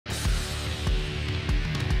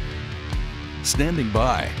Standing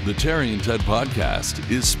by, the Terry and Ted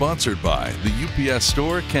podcast is sponsored by the UPS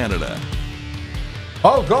Store Canada.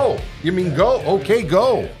 Oh, go. You mean go? Okay,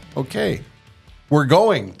 go. Okay. We're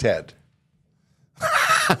going, Ted.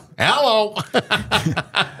 Hello.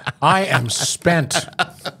 I am spent.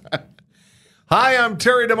 Hi, I'm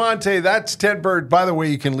Terry DeMonte. That's Ted Bird. By the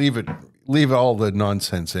way, you can leave all the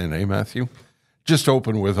nonsense in, eh, Matthew? Just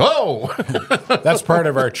open with, oh. That's part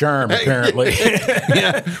of our charm, apparently.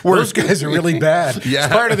 Yeah, Those guys are really bad. Yeah.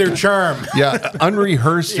 It's part of their charm. Yeah,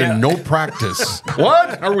 unrehearsed and no practice.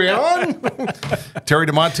 What? Are we on? Terry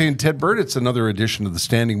DeMonte and Ted Bird. It's another edition of the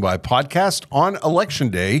Standing By podcast on Election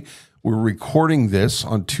Day. We're recording this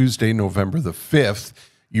on Tuesday, November the 5th.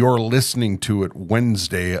 You're listening to it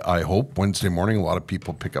Wednesday, I hope. Wednesday morning, a lot of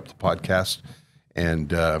people pick up the podcast,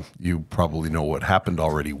 and you probably know what happened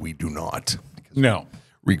already. We do not. No.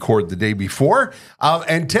 Record the day before.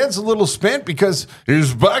 And Ted's a little spent because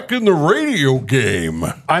he's back in the radio game.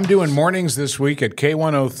 I'm doing mornings this week at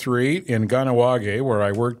K103 in Ganawage, where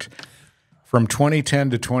I worked from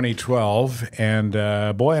 2010 to 2012. And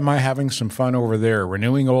boy, am I having some fun over there.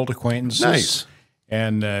 Renewing old acquaintances. Nice.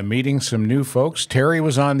 And meeting some new folks. Terry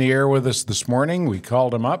was on the air with us this morning. We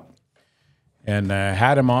called him up and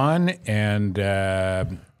had him on. And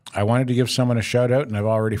I wanted to give someone a shout out, and I've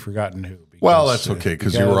already forgotten who. Well, that's okay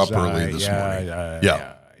because you were up early this morning.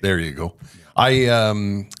 Yeah, there you go. Yeah.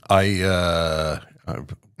 Leave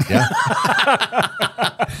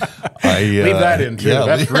that in too. Yeah,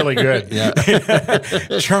 that's really good. Yeah.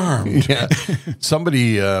 Charmed. Yeah.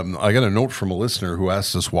 Somebody, I got a note from a listener who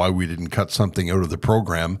asked us why we didn't cut something out of the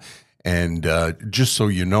program. And just so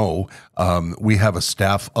you know, we have a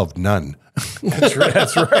staff of none. That's right.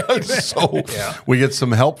 That's right. So we get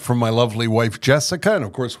some help from my lovely wife, Jessica. And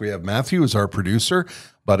of course, we have Matthew as our producer.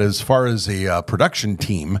 But as far as a production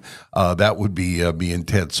team, that would be me and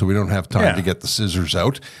Ted. So we don't have time to get the scissors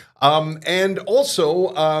out. And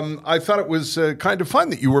also, I thought it was kind of fun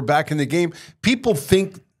that you were back in the game. People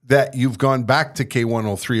think that you've gone back to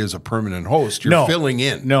K103 as a permanent host. You're filling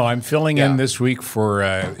in. No, I'm filling in this week for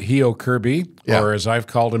Heo Kirby, or as I've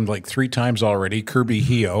called him like 3 times already, Kirby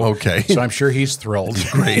Heo. Okay. So I'm sure he's thrilled.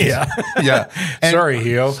 Great. Yeah. And, sorry,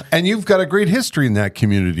 Heo. And you've got a great history in that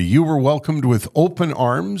community. You were welcomed with open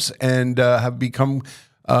arms and have become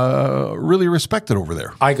really respected over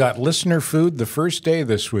there. I got listener food the first day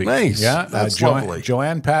this week. Nice. Yeah. That's lovely.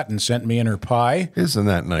 Joanne Patton sent me in her pie. Isn't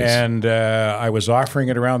that nice? And I was offering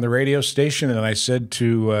it around the radio station, and I said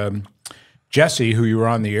to Jesse, who you were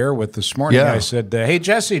on the air with this morning, I said, hey,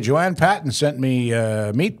 Jesse, Joanne Patton sent me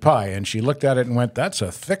meat pie. And she looked at it and went, that's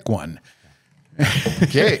a thick one.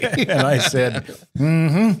 Okay. And I said,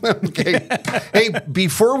 Okay. Hey,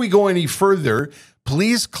 before we go any further,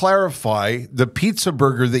 please clarify the pizza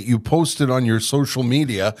burger that you posted on your social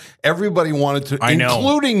media. Everybody wanted to,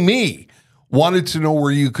 including me, wanted to know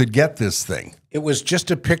where you could get this thing. It was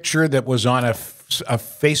just a picture that was on a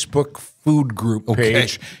Facebook food group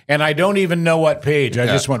page, and I don't even know what page. I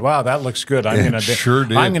just went, wow, that looks good. I'm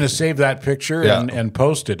going to save that picture and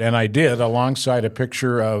post it. And I did, alongside a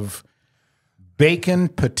picture of bacon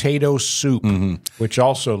potato soup, which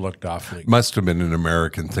also looked awfully good. Must have been an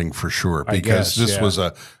American thing for sure, because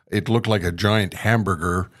it looked like a giant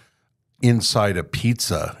hamburger inside a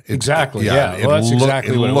pizza. Exactly, Well, that's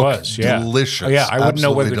exactly what it was. Delicious. Yeah, I wouldn't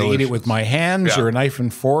know whether delicious. to eat it with my hands or a knife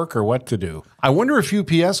and fork or what to do. I wonder if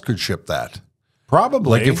UPS could ship that.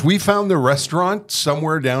 Probably. Like if we found the restaurant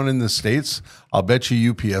somewhere down in the States, I'll bet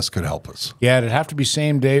you UPS could help us. Yeah, it'd have to be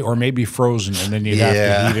same day or maybe frozen, and then you'd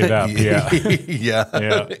have to heat it up.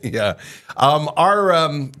 Yeah.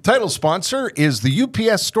 Our title sponsor is the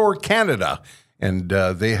UPS Store Canada, and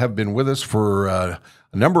they have been with us for a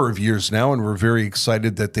number of years now, and we're very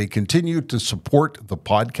excited that they continue to support the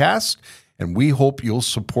podcast. And we hope you'll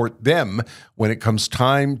support them when it comes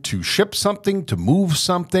time to ship something, to move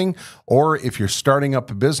something, or if you're starting up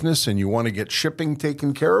a business and you want to get shipping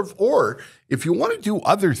taken care of, or if you want to do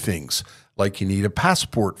other things, like you need a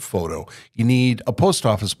passport photo, you need a post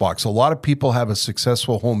office box. A lot of people have a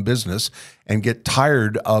successful home business and get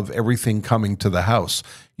tired of everything coming to the house.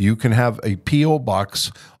 You can have a P.O.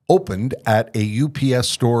 box opened at a UPS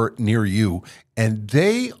store near you, and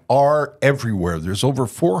they are everywhere. There's over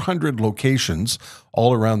 400 locations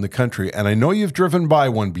all around the country, and I know you've driven by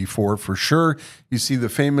one before for sure. You see the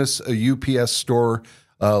famous UPS store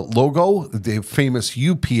logo, the famous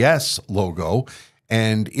UPS logo,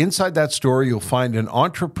 and inside that store you'll find an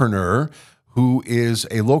entrepreneur who is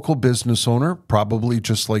a local business owner, probably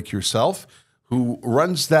just like yourself, who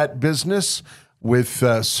runs that business with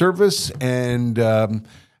service and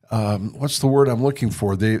what's the word I'm looking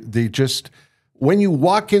for? They just when you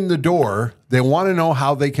walk in the door, they want to know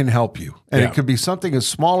how they can help you. And it could be something as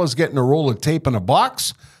small as getting a roll of tape in a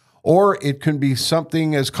box, or it can be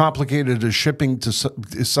something as complicated as shipping to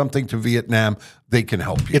something to Vietnam. They can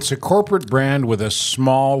help you. It's a corporate brand with a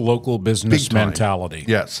small local business mentality.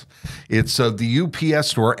 Yes. It's the UPS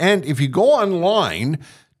store. And if you go online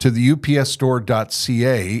to the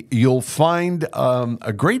upsstore.ca, you'll find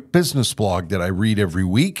a great business blog that I read every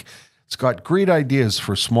week. It's got great ideas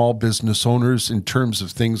for small business owners in terms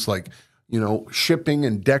of things like, shipping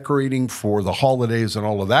and decorating for the holidays and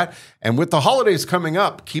all of that. And with the holidays coming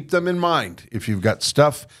up, keep them in mind. If you've got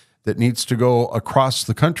stuff that needs to go across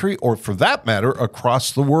the country, or for that matter,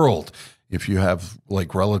 across the world. If you have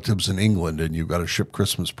like relatives in England and you've got to ship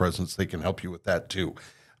Christmas presents, they can help you with that too.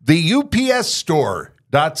 The upsstore.ca.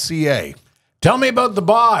 Tell me about the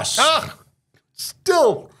boss.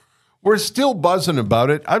 We're still buzzing about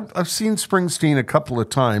it. I've seen Springsteen a couple of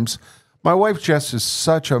times. My wife, Jess, is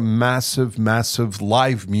such a massive, massive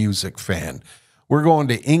live music fan. We're going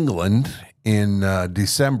to England in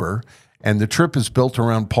December, and the trip is built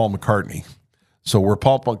around Paul McCartney. So where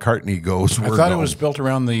Paul McCartney goes, we're going. It was built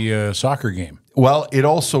around the soccer game. Well, it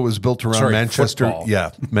also was built around Manchester. Football.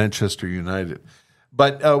 Yeah, Manchester United.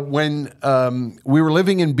 But when we were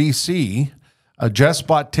living in BC, Jess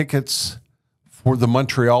bought tickets for the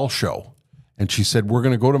Montreal show, and she said, we're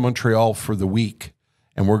going to go to Montreal for the week,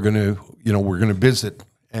 and we're going to visit,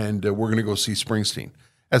 and we're going to go see Springsteen.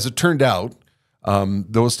 As it turned out,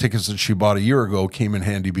 those tickets that she bought a year ago came in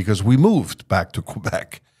handy because we moved back to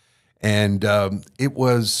Quebec, and it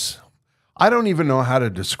was, I don't even know how to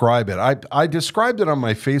describe it. I described it on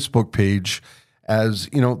my Facebook page as,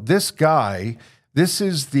 this guy, this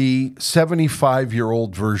is the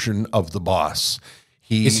 75-year-old version of the boss.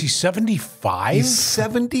 Is he 75? He's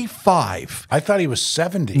 75. I thought he was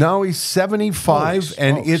 70. No, he's 75,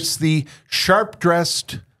 and it's the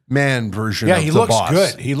sharp-dressed man version of the boss. He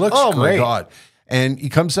looks good. He looks great. Oh, my God. And he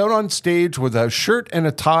comes out on stage with a shirt and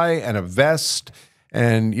a tie and a vest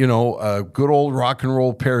and, a good old rock and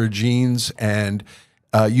roll pair of jeans. And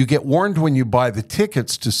you get warned when you buy the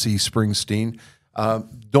tickets to see Springsteen,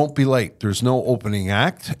 don't be late. There's no opening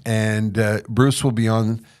act. And Bruce will be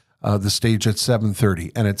on the stage at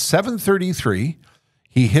 7:30. And at 7:33,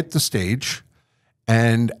 he hit the stage.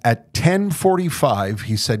 And at 10:45,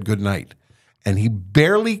 he said goodnight. And he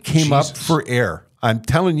barely came up for air. I'm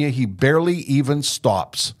telling you, he barely even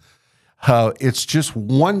stops. It's just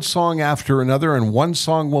one song after another, and one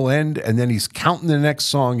song will end, and then he's counting the next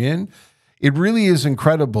song in. It really is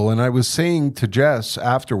incredible. And I was saying to Jess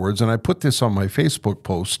afterwards, and I put this on my Facebook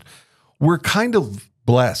post, we're kind of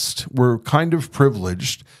blessed. We're kind of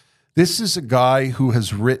privileged. This is a guy who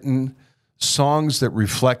has written songs that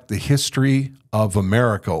reflect the history of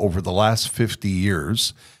America over the last 50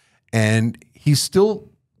 years, and he's still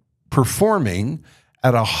performing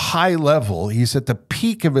at a high level. He's at the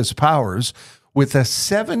peak of his powers with a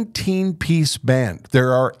 17-piece band.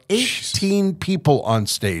 There are 18 people on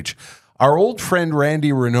stage. Our old friend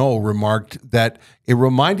Randy Renault remarked that it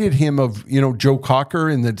reminded him of, Joe Cocker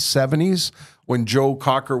in the 70s when Joe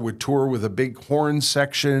Cocker would tour with a big horn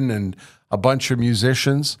section and a bunch of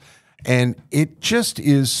musicians. And it just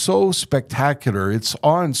is so spectacular. It's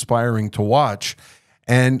awe-inspiring to watch.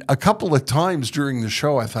 And a couple of times during the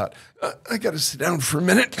show, I thought, I got to sit down for a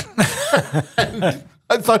minute.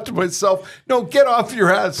 I thought to myself, no, get off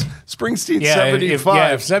your ass. Springsteen's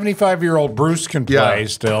 75. If 75-year-old Bruce can play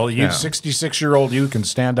still, 66-year-old you can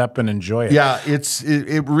stand up and enjoy it. Yeah,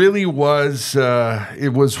 it really was,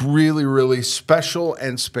 it was really, really special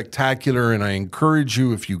and spectacular. And I encourage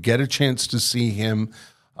you, if you get a chance to see him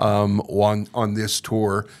on this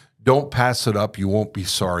tour, don't pass it up. You won't be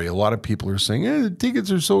sorry. A lot of people are saying, the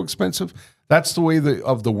tickets are so expensive. That's the way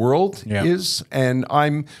of the world is, and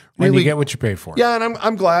I'm really... And you get what you pay for. Yeah, and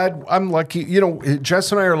I'm glad. I'm lucky.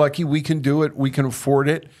 Jess and I are lucky. We can do it. We can afford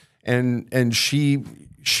it, and she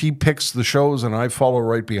picks the shows, and I follow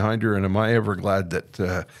right behind her. And am I ever glad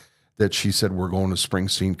that she said we're going to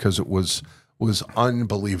Springsteen, because it was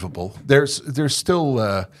unbelievable. There's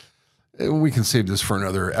still... we can save this for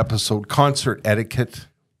another episode. Concert etiquette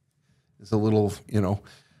is a little,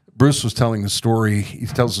 Bruce was telling the story. He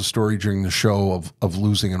tells the story during the show of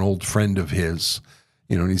losing an old friend of his.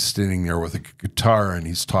 And he's standing there with a guitar, and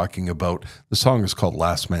he's talking about, the song is called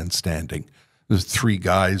Last Man Standing. There's three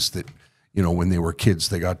guys that, when they were kids,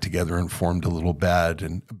 they got together and formed a little band,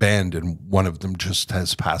 and one of them just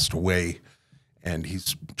has passed away. And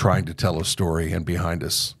he's trying to tell a story, and behind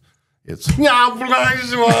us, it's well,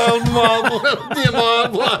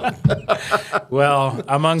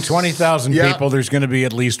 among 20,000 people, there's going to be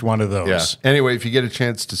at least one of those. Yeah. Anyway, if you get a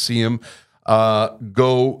chance to see him,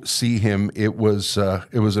 Go see him. It was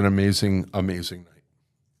an amazing night.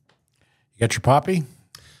 You got your poppy?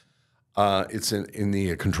 It's in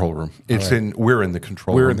the control room. We're in the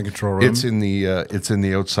control room. We're in the control room. It's in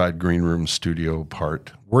the outside green room studio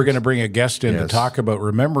part. We're going to bring a guest in to talk about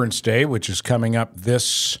Remembrance Day, which is coming up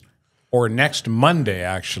this or next Monday,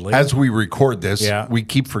 actually. As we record this, we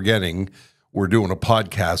keep forgetting we're doing a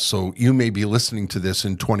podcast, so you may be listening to this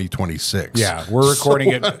in 2026. Yeah, we're recording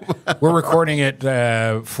it. We're recording it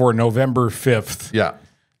for November 5th. Yeah.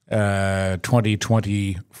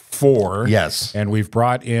 2024. Yes. And we've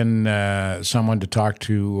brought in someone to talk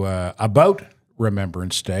to about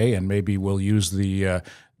Remembrance Day, and maybe we'll use the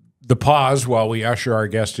pause while we usher our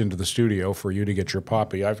guest into the studio for you to get your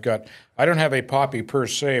poppy. I don't have a poppy per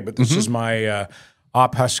se, but this is my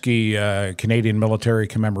Op Husky Canadian Military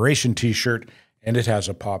Commemoration T-shirt, and it has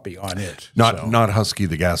a poppy on it. Not Husky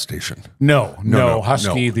the gas station. No,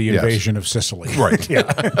 Husky the invasion of Sicily. Right. Yeah.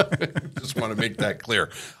 Just want to make that clear.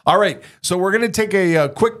 All right. So we're going to take a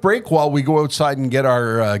quick break while we go outside and get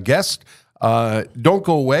our guest. Don't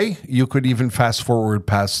go away. You could even fast forward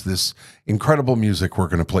past this incredible music we're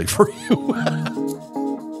going to play for you.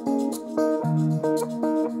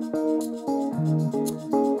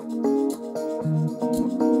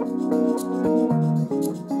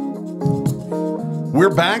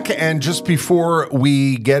 We're back, and just before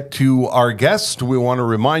we get to our guest, we want to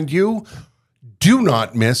remind you, do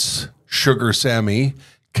not miss Sugar Sammy,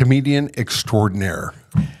 comedian extraordinaire.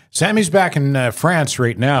 Sammy's back in France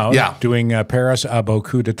right now, doing Paris à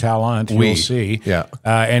beaucoup de talent, you'll see. Yeah.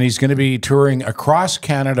 And he's going to be touring across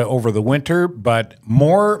Canada over the winter, but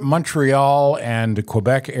more Montreal and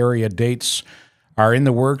Quebec area dates are in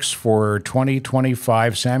the works for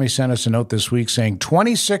 2025. Sammy sent us a note this week saying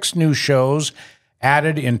 26 new shows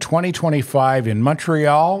added in 2025 in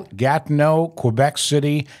Montreal, Gatineau, Quebec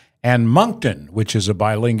City, and Moncton, which is a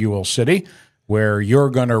bilingual city where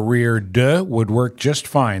You're Gonna Rear De would work just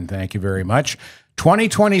fine. Thank you very much.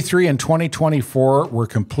 2023 and 2024 were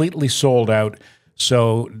completely sold out,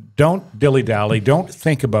 so don't dilly-dally. Don't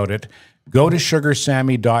think about it. Go to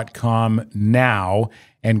sugarsammy.com now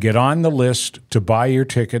and get on the list to buy your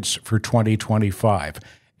tickets for 2025.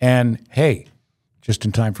 And hey, just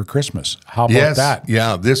in time for Christmas. How about that?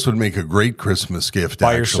 Yeah, this would make a great Christmas gift,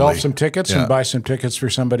 Buy yourself some tickets and buy some tickets for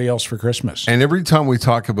somebody else for Christmas. And every time we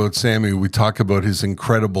talk about Sammy, we talk about his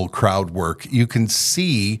incredible crowd work. You can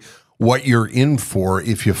see what you're in for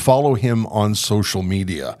if you follow him on social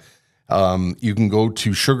media. You can go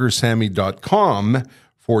to sugarsammy.com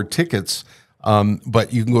for tickets,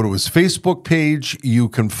 but you can go to his Facebook page. You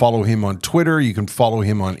can follow him on Twitter. You can follow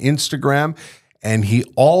him on Instagram. And he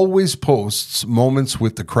always posts moments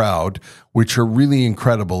with the crowd, which are really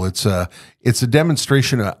incredible. It's a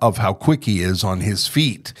demonstration of how quick he is on his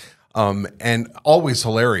feet, and always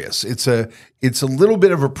hilarious. It's a little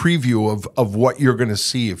bit of a preview of what you're going to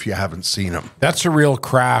see if you haven't seen him. That's a real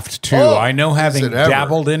craft too. I know, having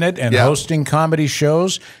dabbled in it and hosting comedy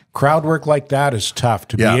shows, crowd work like that is tough.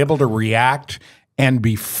 To be able to react and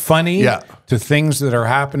be funny to things that are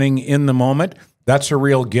happening in the moment. That's a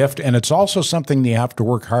real gift, and it's also something you have to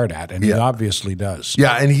work hard at, and he obviously does.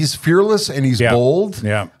 Yeah, and he's fearless, and he's bold,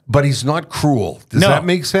 but he's not cruel. Does that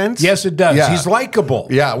make sense? Yes, it does. He's likable.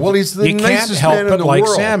 Yeah, well, he's the nicest man in the world.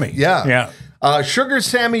 Sammy. Yeah.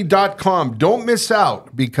 Sugarsammy.com. Don't miss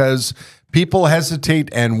out, because people hesitate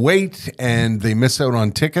and wait, and they miss out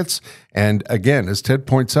on tickets. And again, as Ted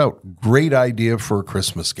points out, great idea for a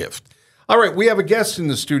Christmas gift. All right, we have a guest in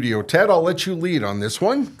the studio. Ted, I'll let you lead on this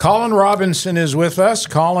one. Colin Robinson is with us.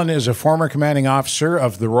 Colin is a former commanding officer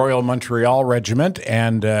of the Royal Montreal Regiment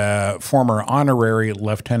and former honorary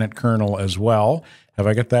lieutenant colonel as well. Have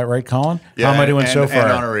I got that right, Colin? Yeah, how am I doing so far?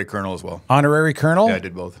 And honorary colonel as well. Honorary colonel? Yeah, I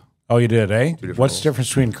did both. Oh, you did, eh? What's the difference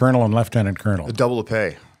between colonel and lieutenant colonel? A double the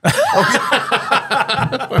pay.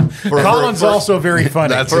 Colin's also very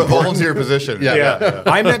funny. That's for a volunteer position. Yeah.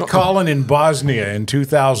 I met Colin in Bosnia in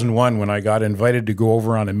 2001 when I got invited to go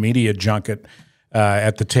over on a media junket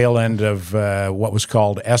at the tail end of what was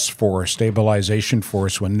called S4, Stabilization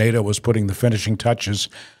Force, when NATO was putting the finishing touches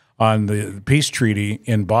on the peace treaty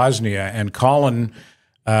in Bosnia. And Colin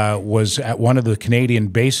was at one of the Canadian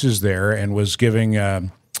bases there and was giving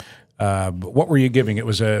what were you giving? It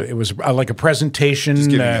was like a presentation. Just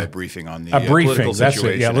giving a briefing on the briefing. That's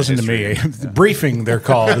it. Yeah, listen to me. Briefing, they're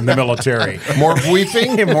called in the military. More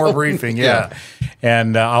briefing? More briefing, yeah.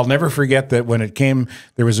 And I'll never forget that when it came,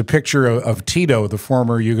 there was a picture of Tito, the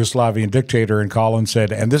former Yugoslavian dictator, and Colin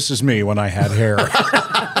said, "And this is me when I had hair."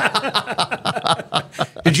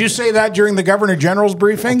 Did you say that during the Governor General's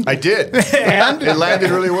briefing? I did. And it landed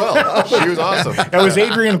really well. She was awesome. It was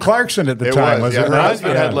Adrienne Clarkson at the time, was it her not?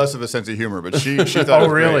 husband had less of a sense of humor, but she thought it was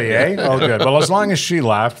really, great. Oh, good. Well, as long as she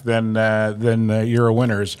laughed, then you're a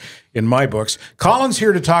winner in my books. Colin's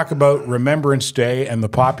here to talk about Remembrance Day and the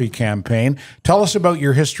Poppy Campaign. Tell us about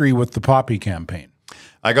your history with the Poppy Campaign.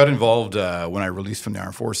 I got involved when I released from the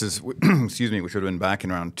Armed Forces, excuse me, which would have been back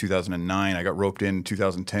in around 2009. I got roped in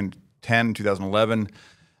 2010, 2011.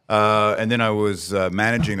 And then I was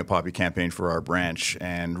managing the Poppy Campaign for our branch.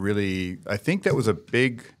 And really, I think that was a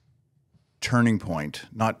big turning point,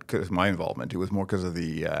 not because of my involvement. It was more because of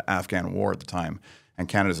the Afghan war at the time and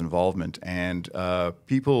Canada's involvement. And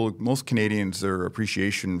most Canadians, their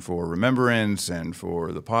appreciation for Remembrance and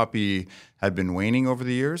for the Poppy had been waning over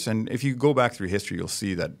the years. And if you go back through history, you'll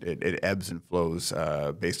see that it ebbs and flows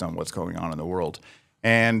based on what's going on in the world.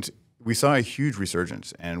 And we saw a huge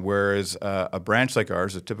resurgence. And whereas a branch like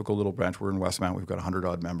ours, a typical little branch, we're in Westmount, we've got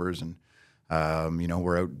 100-odd members, and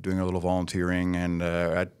we're out doing a little volunteering and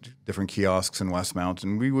at different kiosks in Westmount,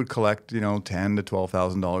 and we would collect, $10,000 to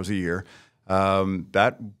 $12,000 a year.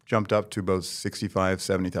 That jumped up to about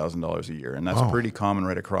 $65,000, $70,000 a year, and that's pretty common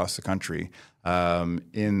right across the country.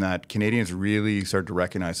 In that Canadians really started to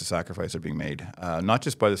recognize the sacrifice that are being made, not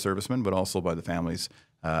just by the servicemen, but also by the families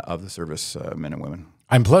of the service men and women.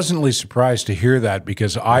 I'm pleasantly surprised to hear that,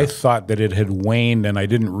 because I thought that it had waned, and I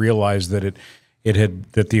didn't realize that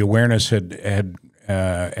that the awareness had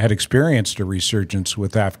experienced a resurgence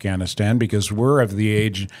with Afghanistan, because we're of the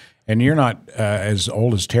age, and you're not as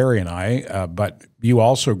old as Terry and I, but you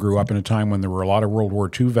also grew up in a time when there were a lot of World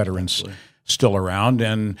War II veterans still around,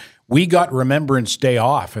 and we got Remembrance Day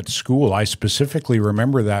off at school. I specifically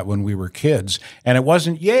remember that when we were kids, and it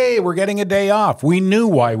wasn't, yay, we're getting a day off. We knew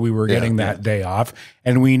why we were getting that day off,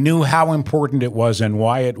 and we knew how important it was and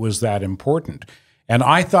why it was that important. And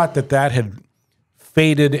I thought that had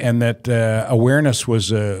faded, and that awareness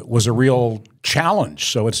was a real challenge.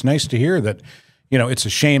 So it's nice to hear that. It's a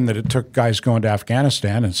shame that it took guys going to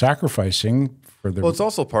Afghanistan and sacrificing for the. Well, it's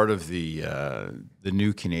also part of the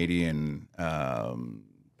new Canadian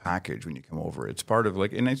package when you come over. It's part of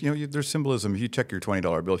there's symbolism. If you check your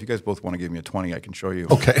 $20 bill, if you guys both want to give me a 20, I can show you.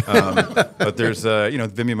 Okay. But there's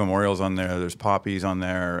Vimy memorials on there. There's poppies on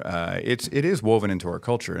there. It is woven into our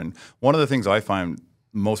culture, and one of the things I find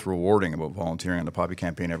most rewarding about volunteering on the Poppy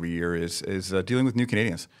Campaign every year is dealing with new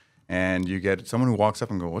Canadians. And you get someone who walks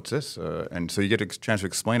up and go, "What's this?" And so you get a chance to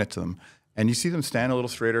explain it to them, and you see them stand a little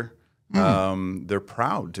straighter. They're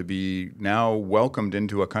proud to be now welcomed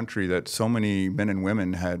into a country that so many men and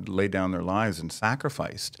women had laid down their lives and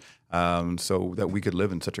sacrificed, so that we could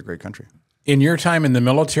live in such a great country. In your time in the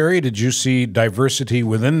military, did you see diversity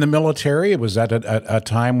within the military? Was that a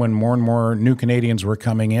time when more and more new Canadians were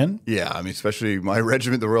coming in? Yeah, especially my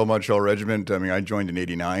regiment, the Royal Montreal Regiment. I joined in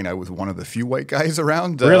 '89. I was one of the few white guys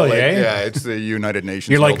around. Really, eh? Yeah, it's the United Nations.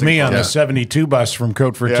 You're like me on the 72 bus from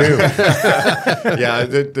Côte for Two. Yeah,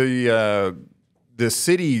 the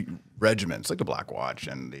city regiments, like the Black Watch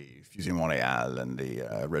and the Fusil Montréal and the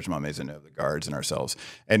Regiment Maisonneuve, the Guards, and ourselves.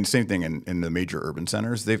 And same thing in the major urban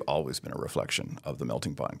centers. They've always been a reflection of the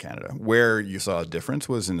melting pot in Canada. Where you saw a difference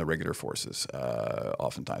was in the regular forces,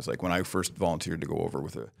 oftentimes. Like when I first volunteered to go over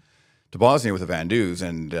to Bosnia with the Van Doos,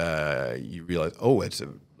 and you realize,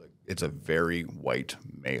 it's a very white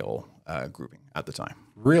male grouping at the time.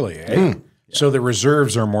 Really, eh? Yeah. So the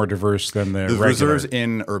reserves are more diverse than the regular. Reserves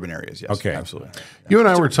in urban areas, yes. Okay. Absolutely. Yeah. You and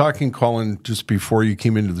I were talking, Colin, just before you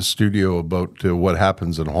came into the studio about what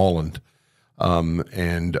happens in Holland.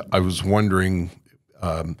 And I was wondering,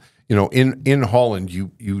 in Holland,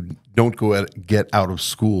 you don't get out of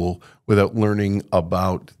school without learning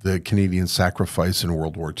about the Canadian sacrifice in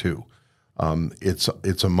World War II.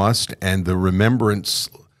 It's a must, and the remembrance,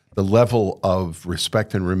 the level of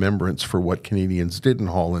respect and remembrance for what Canadians did in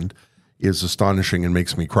Holland is astonishing and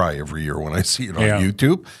makes me cry every year when I see it on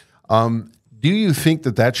YouTube. Do you think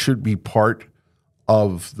that should be part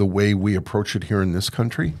of the way we approach it here in this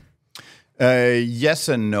country? Yes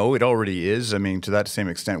and no. It already is. To that same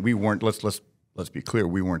extent, we weren't. Let's be clear.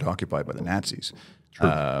 We weren't occupied by the Nazis,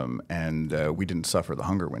 and we didn't suffer the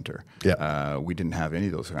hunger winter. Yeah. We didn't have any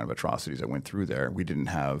of those kind of atrocities that went through there. We didn't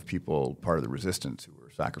have people part of the resistance who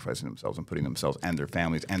were sacrificing themselves and putting themselves and their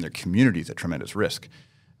families and their communities at tremendous risk.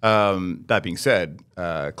 That being said,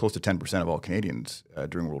 close to 10% of all Canadians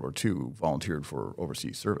during World War II volunteered for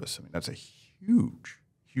overseas service. That's a huge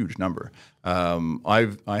huge number.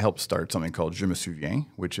 I helped start something called Je me souviens,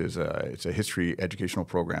 which is it's a history educational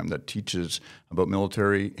program that teaches about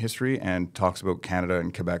military history and talks about Canada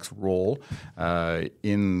and Quebec's role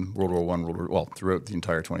in World War I, throughout the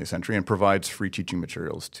entire 20th century, and provides free teaching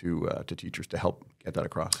materials to teachers to help get that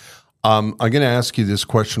across. I'm going to ask you this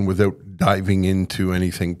question without diving into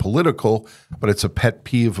anything political, but it's a pet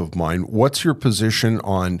peeve of mine. What's your position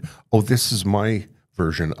on, this is my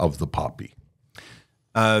version of the poppy?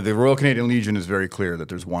 The Royal Canadian Legion is very clear that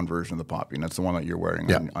there's one version of the poppy, and that's the one that you're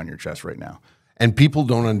wearing on your chest right now. And people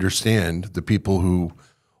don't understand, the people who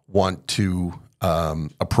want to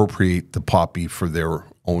appropriate the poppy for their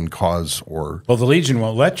own cause, or the Legion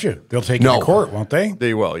won't let you. They'll take you to court, won't they?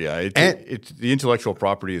 They will, yeah. It's the intellectual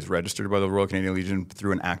property is registered by the Royal Canadian Legion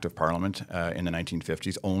through an Act of Parliament in the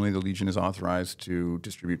 1950s. Only the Legion is authorized to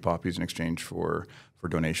distribute poppies in exchange for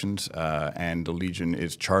donations, and the Legion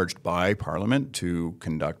is charged by Parliament to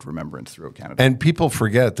conduct Remembrance throughout Canada. And people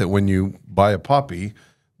forget that when you buy a poppy,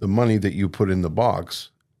 the money that you put in the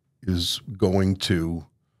box is going to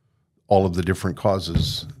all of the different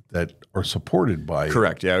causes that are supported by.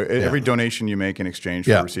 Correct, yeah. Every donation you make in exchange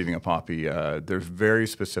for receiving a poppy, there's very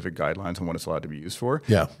specific guidelines on what it's allowed to be used for.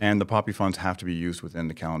 Yeah. And the poppy funds have to be used within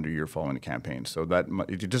the calendar year following the campaign. So that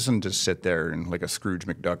it doesn't just sit there in like a Scrooge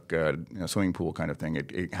McDuck swimming pool kind of thing.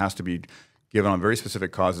 It has to be given on very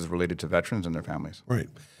specific causes related to veterans and their families. Right.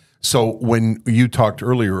 So when you talked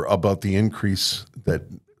earlier about the increase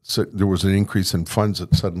there was an increase in funds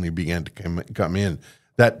that suddenly began to come in,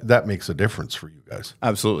 that makes a difference for you guys.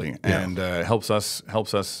 Absolutely, and helps us.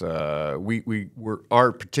 We're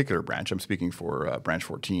our particular branch. I'm speaking for Branch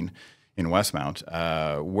 14 in Westmount,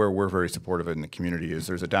 where we're very supportive in the community.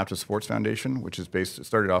 There's Adaptive Sports Foundation, which is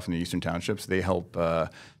started off in the Eastern Townships. They help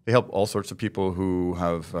all sorts of people who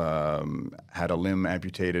have had a limb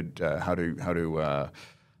amputated, how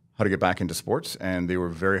to get back into sports, and they were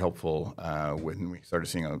very helpful when we started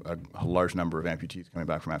seeing a large number of amputees coming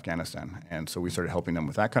back from Afghanistan, and so we started helping them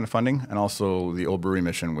with that kind of funding, and also the Old Brewery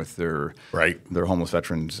Mission with their homeless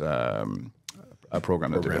veterans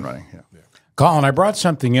program that they've been running. Yeah. Colin, I brought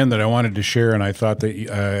something in that I wanted to share, and I thought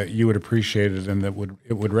that you would appreciate it, and that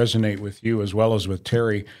it would resonate with you as well as with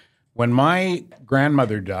Terry. When my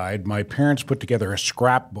grandmother died, my parents put together a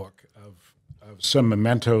scrapbook of some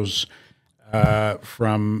mementos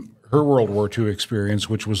from her World War II experience,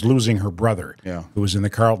 which was losing her brother, who was in the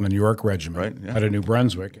Carleton and York Regiment out of New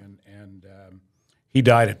Brunswick. And he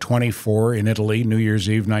died at 24 in Italy, New Year's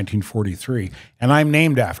Eve, 1943. And I'm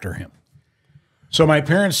named after him. So my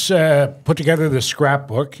parents put together this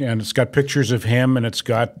scrapbook, and it's got pictures of him, and it's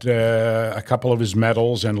got a couple of his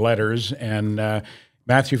medals and letters. And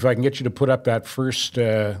Matthew, if I can get you to put up that first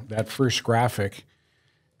graphic.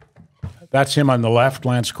 That's him on the left,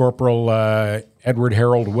 Lance Corporal Edward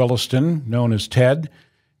Harold Williston, known as Ted.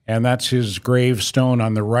 And that's his gravestone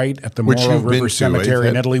on the right at the Morrow River Cemetery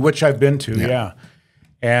in Italy, which I've been to, yeah.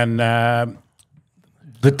 And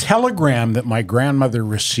the telegram that my grandmother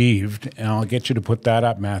received, and I'll get you to put that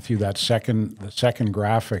up, Matthew, the second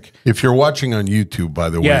graphic. If you're watching on YouTube, by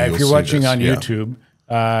the way, if you're watching on YouTube,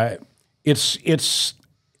 it's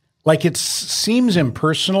like it seems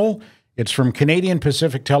impersonal. It's from Canadian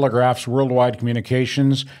Pacific Telegraph's Worldwide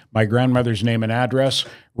Communications, my grandmother's name and address.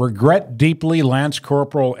 Regret deeply, Lance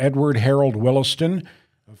Corporal Edward Harold Williston,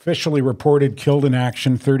 officially reported killed in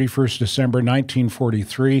action 31st December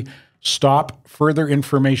 1943. Stop. Further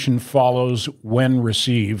information follows when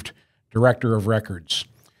received. Director of Records.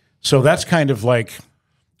 So that's kind of like,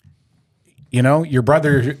 your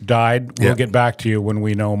brother died. We'll get back to you when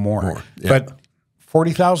we know more. But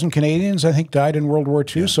 40,000 Canadians, I think, died in World War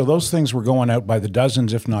II. So those things were going out by the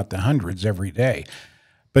dozens, if not the hundreds, every day.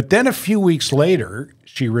 But then a few weeks later,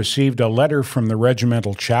 she received a letter from the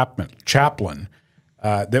regimental chaplain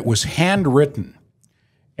that was handwritten.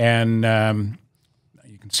 And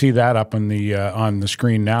you can see that up on the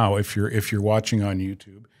screen now if you're watching on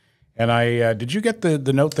YouTube. And did you get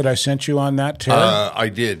the note that I sent you on that, Terry? I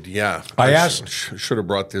did, yeah. I should have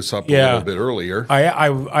brought this up a little bit earlier.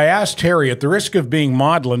 I asked Terry, at the risk of being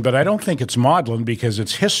maudlin, but I don't think it's maudlin because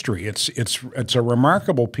it's history. It's a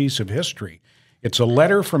remarkable piece of history. It's a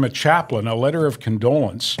letter from a chaplain, a letter of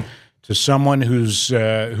condolence to someone whose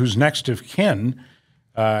next of kin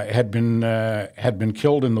had been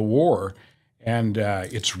killed in the war. And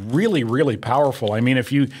it's really, really powerful. I mean,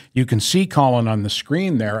 if you can see, Colin, on the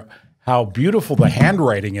screen there, how beautiful the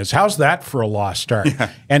handwriting is. How's that for a lost art? Yeah.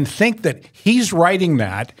 And think that he's writing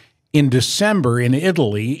that in December in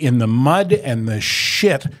Italy in the mud and the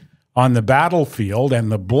shit on the battlefield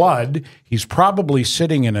and the blood. He's probably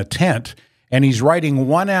sitting in a tent, and he's writing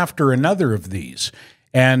one after another of these.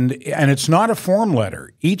 And it's not a form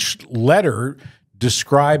letter. Each letter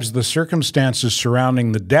describes the circumstances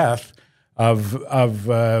surrounding the death of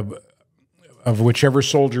whichever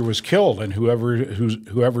soldier was killed and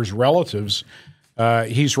whoever's relatives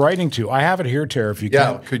he's writing to. I have it here, Tara. If you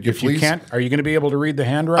can't, could you if please? you can't, are you going to be able to read the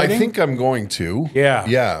handwriting? I think I'm going to.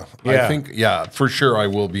 Yeah. I think for sure I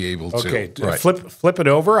will be able to. Okay, Right. flip it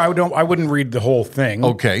over. I wouldn't read the whole thing.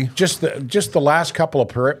 Okay, just the last couple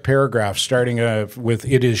of paragraphs, starting with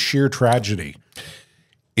 "It is sheer tragedy."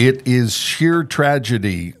 It is sheer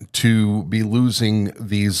tragedy to be losing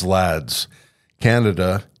these lads.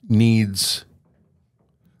 Canada needs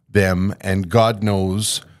them, and God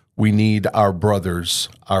knows we need our brothers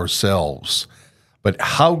ourselves. But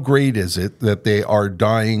how great is it that they are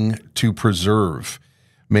dying to preserve?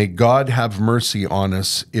 May God have mercy on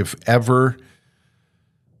us if ever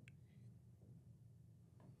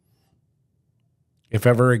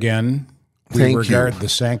again we regard the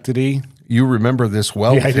sanctity. You remember this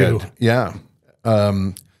well, yeah, I Ted. do. Yeah.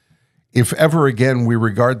 If ever again we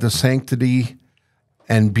regard the sanctity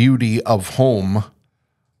and beauty of home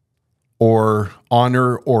or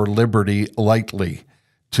honor or liberty lightly,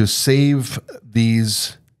 to save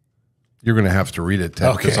these, you're going to have to read it,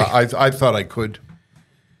 Ted, because I thought I could.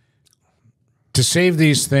 To save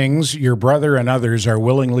these things, your brother and others are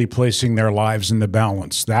willingly placing their lives in the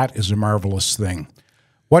balance. That is a marvelous thing.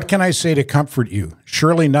 What can I say to comfort you?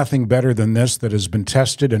 Surely nothing better than this that has been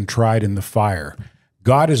tested and tried in the fire.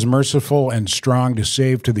 God is merciful and strong to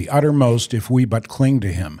save to the uttermost if we but cling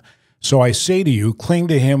to him. So I say to you, cling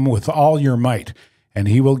to him with all your might, and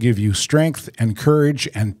he will give you strength and courage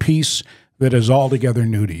and peace that is altogether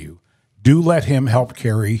new to you. Do let him help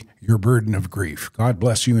carry your burden of grief. God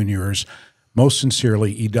bless you and yours. Most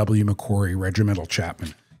sincerely, E.W. McQuarrie, Regimental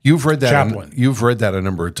Chaplain. You've read that. You've read that a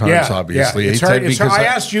number of times, obviously. Yeah. It's hard, I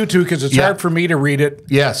asked you to because it's hard for me to read it.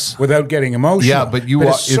 Yes, without getting emotional. Yeah, but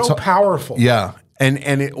it's so powerful. Yeah,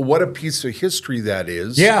 and what a piece of history that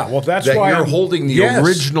is. Yeah, well, that's that why you're holding the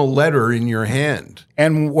original letter in your hand.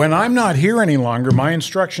 And when I'm not here any longer, my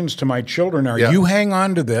instructions to my children are: you hang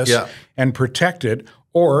on to this and protect it,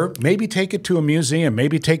 or maybe take it to a museum.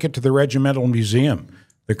 Maybe take it to the Regimental Museum.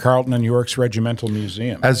 The Carleton and York's Regimental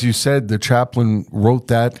Museum. As you said, the chaplain wrote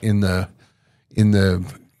that in the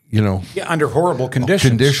under horrible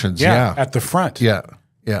conditions. At the front. Yeah.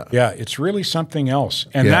 It's really something else,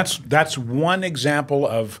 and that's one example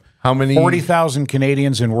of how many 40,000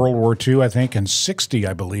 Canadians in World War II, I think, and 60,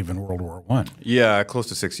 I believe, in World War I. Yeah, close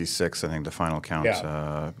to 66, I think, the final count.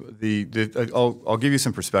 Yeah. I'll give you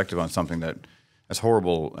some perspective on something that, as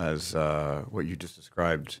horrible as what you just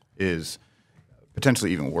described is.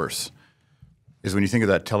 Potentially even worse is when you think of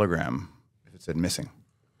that telegram, if it said missing.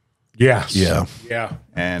 Yes. Yeah.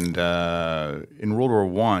 And in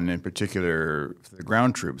World War I, in particular, for the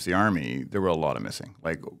ground troops, the Army, there were a lot of missing.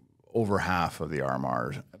 Like over half of the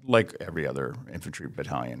RMRs, like every other infantry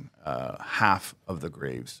battalion, half of the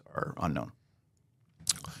graves are unknown.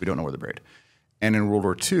 We don't know where they're buried. And in World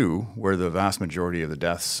War II, where the vast majority of the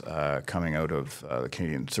deaths coming out of the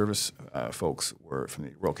Canadian service folks were from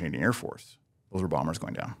the Royal Canadian Air Force, those were bombers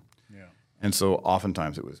going down. Yeah. And so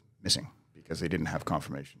oftentimes it was missing because they didn't have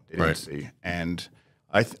confirmation. They didn't see. And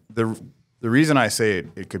the reason I say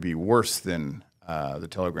it could be worse than the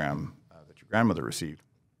telegram that your grandmother received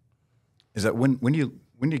is that when do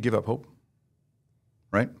you give up hope?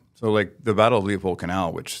 Right? So like the Battle of Leopold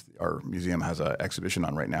Canal, which our museum has an exhibition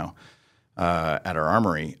on right now at our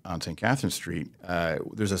armory on St. Catherine Street,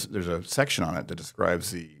 there's a section on it that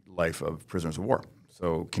describes the life of prisoners of war.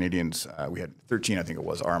 So Canadians, we had 13, I think it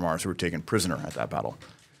was, RMRs who were taken prisoner at that battle.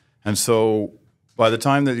 And so by the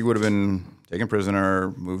time that you would have been taken prisoner,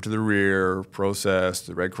 moved to the rear, processed,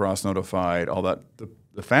 the Red Cross notified, all that,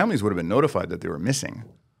 the families would have been notified that they were missing,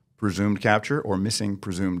 presumed capture, or missing,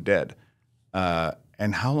 presumed dead.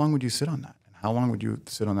 And how long would you sit on that? And how long would you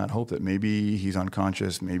sit on that hope that maybe he's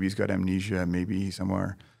unconscious, maybe he's got amnesia, maybe he's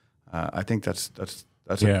somewhere? I think that's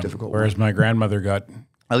a difficult Whereas my grandmother got...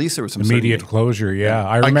 At least there was some immediate closure. Yeah,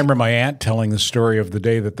 I remember my aunt telling the story of the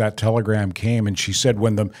day that telegram came, and she said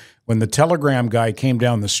when the telegram guy came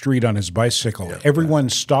down the street on his bicycle, everyone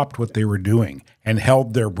stopped what they were doing and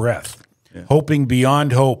held their breath, hoping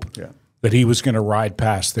beyond hope that he was going to ride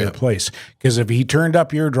past their place. Because if he turned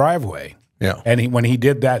up your driveway, and when he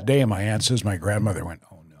did that day, my aunt says my grandmother went,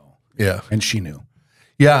 "Oh no," and she knew.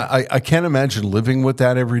 Yeah, I can't imagine living with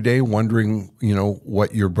that every day, wondering,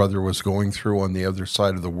 what your brother was going through on the other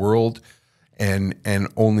side of the world, and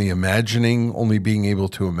only imagining, only being able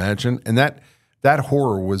to imagine. And that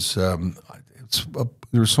horror was, there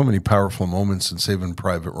were so many powerful moments in Saving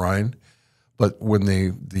Private Ryan, but when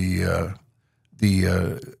the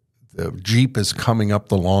the Jeep is coming up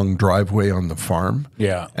the long driveway on the farm.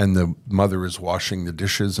 Yeah. And the mother is washing the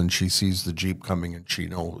dishes and she sees the Jeep coming and she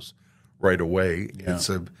knows right away. Yeah.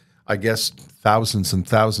 I guess thousands and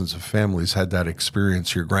thousands of families had that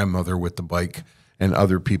experience. Your grandmother with the bike and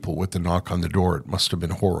other people with the knock on the door. It must have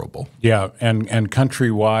been horrible. Yeah, and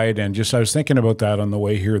countrywide. And just I was thinking about that on the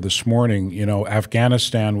way here this morning. You know,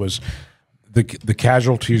 Afghanistan was the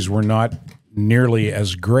casualties were not nearly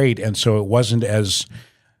as great, and so it wasn't as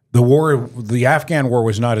the Afghan war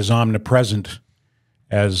was not as omnipresent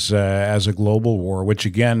as a global war, which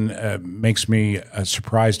again makes me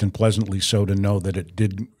surprised and pleasantly so to know that it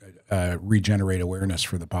did regenerate awareness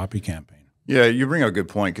for the Poppy campaign. Yeah, you bring up a good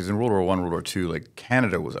point, because in World War I, World War II, like,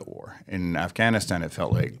 Canada was at war. In Afghanistan, it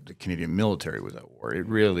felt like the Canadian military was at war. It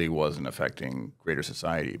really wasn't affecting greater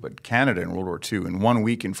society. But Canada in World War II, in 1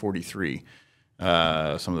 week in 1943,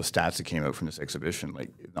 some of the stats that came out from this exhibition, like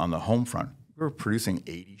on the home front, we were producing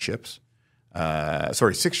 80 ships.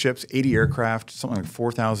 6 ships, 80 aircraft, something like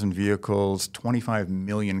 4,000 vehicles, 25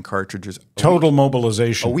 million cartridges. Total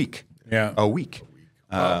mobilization. A week. Yeah. A week.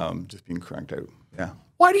 Just being cranked out. Yeah.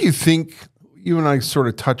 Why do you think, you and I sort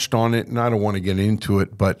of touched on it, and I don't want to get into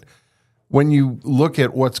it, but when you look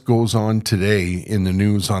at what goes on today in the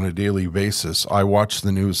news on a daily basis, I watch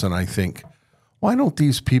the news and I think, why don't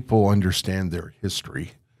these people understand their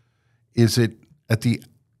history? Is it at the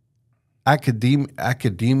academic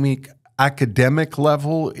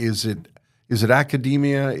level? Is it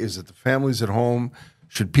academia? Is it the families at home?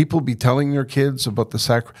 Should people be telling their kids about the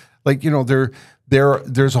sacrifice? Like, you know,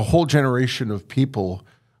 there's a whole generation of people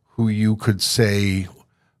who you could say,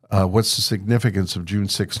 what's the significance of June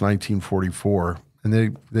 6, 1944?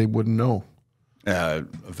 And they wouldn't know.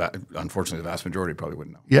 Unfortunately, the vast majority probably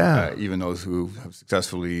wouldn't know. Yeah. Even those who have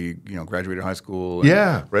successsually, graduated high school.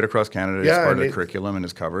 Yeah. Right across Canada, it's part of the curriculum and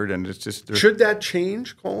is covered. And it's just... Should that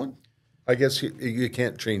change, Colin? I guess you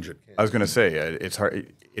can't change it. I was going to say, it's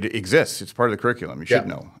hard. It exists. It's part of the curriculum. You should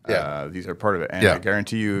know. Yeah. These are part of it. And I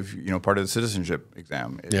guarantee you, if part of the citizenship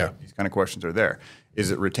exam, these kind of questions are there. Is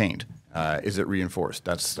it retained? Is it reinforced?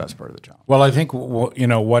 That's part of the challenge. Well, I think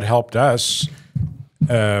what helped us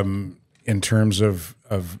in terms of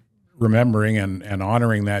remembering and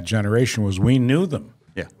honoring that generation was we knew them.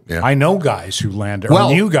 Yeah. I know guys who landed, or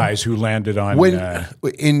knew guys who landed on.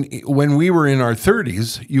 When we were in our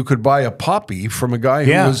 30s, you could buy a poppy from a guy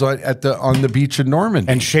who was on the beach in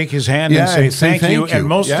Normandy and shake his hand and say thank you. And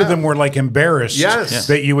most of them were like embarrassed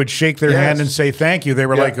that you would shake their hand and say thank you. They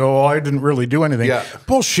were like, "Oh, I didn't really do anything." Yeah.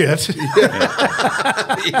 Bullshit.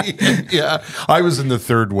 Yeah, I was in the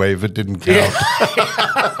third wave. It didn't count.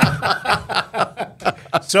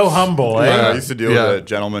 So humble, eh? I used to deal with a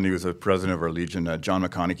gentleman. He was a president of our Legion, John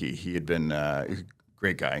McConaughey. He had been a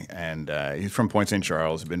great guy, and he's from Point St.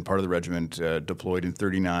 Charles. Had been part of the regiment, deployed in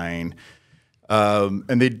 '39,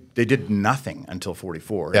 and they did nothing until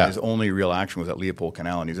 '44. And his only real action was at Leopold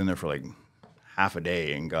Canal, and he's in there for like half a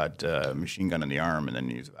day and got a machine gun in the arm, and then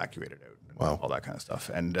he was evacuated out. And all that kind of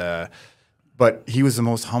stuff, and. But he was the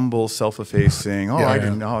most humble, self-effacing. I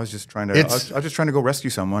didn't know. I was just trying to. I was just trying to go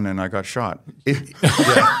rescue someone, and I got shot. Okay.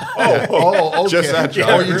 Just that shot.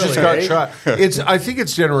 Oh, you just got shot. I think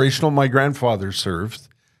it's generational. My grandfather served,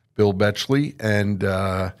 Bill Betchley, and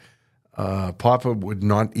Papa would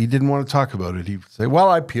not. He didn't want to talk about it. He would say,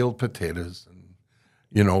 "Well, I peeled potatoes."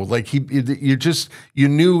 Like you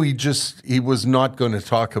knew he was not going to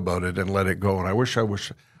talk about it and let it go. And I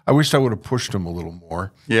wish I would have pushed him a little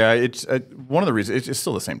more. Yeah, it's one of the reasons. It's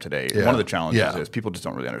still the same today. Yeah. One of the challenges is people just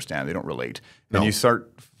don't really understand. They don't relate. And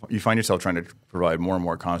you find yourself trying to provide more and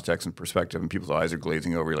more context and perspective, and people's eyes are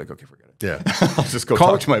glazing over. You're like, okay, forget it. Yeah, I'll just go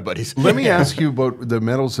talk to my buddies. Let me ask you about the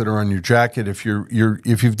medals that are on your jacket. If you've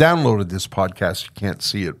downloaded this podcast, you can't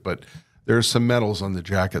see it, but there's some medals on the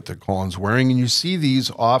jacket that Colin's wearing, and you see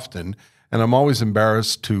these often. And I'm always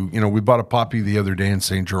embarrassed to, we bought a poppy the other day in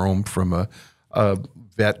St. Jerome from a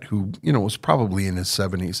vet who, was probably in his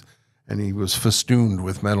 70s, and he was festooned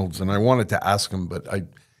with medals. And I wanted to ask him, but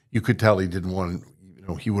you could tell he didn't want,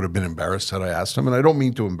 he would have been embarrassed had I asked him. And I don't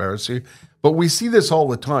mean to embarrass you, but we see this all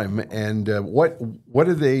the time. And what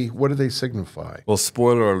do they signify? Well,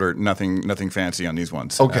 spoiler alert, nothing fancy on these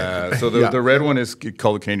ones. Okay. So the red one is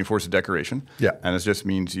called the Canadian Forces Decoration. Yeah. And it just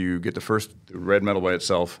means you get the red medal by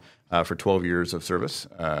itself for 12 years of service.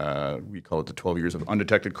 We call it the 12 years of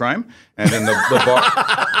undetected crime. And then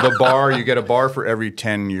the bar, you get a bar for every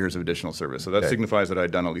 10 years of additional service. So that signifies that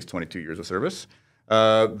I'd done at least 22 years of service.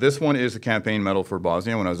 This one is a campaign medal for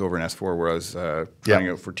Bosnia when I was over in S4 where I was trying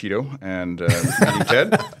out for Tito and meeting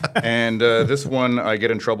Ted. And this one, I get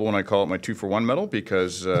in trouble when I call it my 2-for-1 medal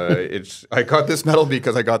because I got this medal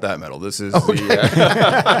because I got that medal. This is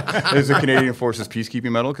it's a Canadian Forces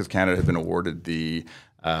Peacekeeping Medal because Canada has been awarded the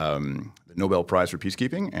Nobel Prize for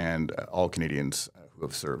Peacekeeping, and all Canadians who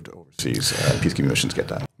have served overseas peacekeeping missions get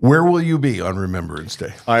that. Where will you be on Remembrance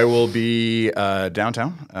Day? I will be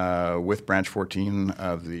downtown with Branch 14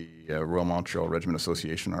 of the Royal Montreal Regiment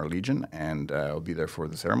Association, our Legion, and I'll be there for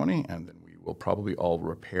the ceremony, and then we will probably all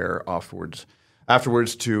repair afterwards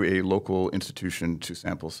to a local institution to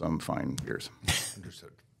sample some fine beers.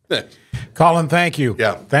 Understood. Colin, thank you.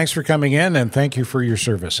 Yeah. Thanks for coming in, and thank you for your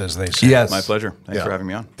service, as they say. Yes. My pleasure. Thanks for having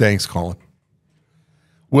me on. Thanks, Colin.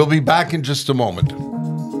 We'll be back in just a moment.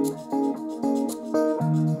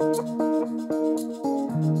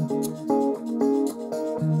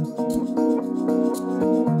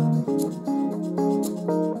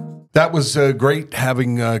 That was great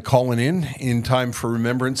having Colin in time for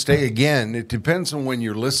Remembrance Day. Again, it depends on when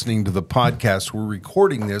you're listening to the podcast. We're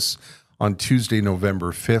recording this on Tuesday,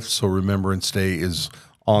 November 5th, so Remembrance Day is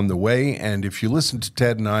on the way. And if you listen to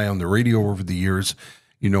Ted and I on the radio over the years,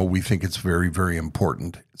 you know we think it's very, very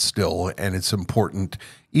important still. And it's important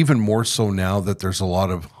even more so now that there's a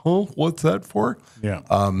lot of, what's that for? Yeah.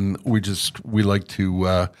 We like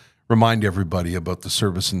to remind everybody about the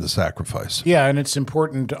service and the sacrifice. Yeah, and it's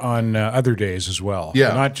important on other days as well.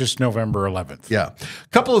 Yeah. Not just November 11th. Yeah. A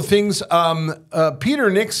couple of things.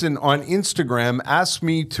 Peter Nixon on Instagram asked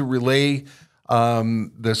me to relay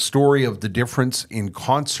the story of the difference in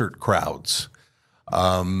concert crowds.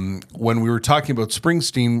 When we were talking about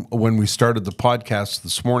Springsteen, when we started the podcast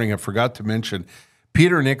this morning, I forgot to mention,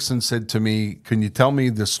 Peter Nixon said to me, can you tell me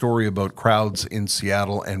the story about crowds in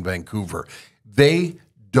Seattle and Vancouver? They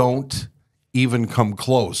don't even come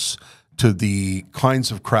close to the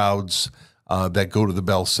kinds of crowds that go to the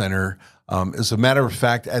Bell Center. As a matter of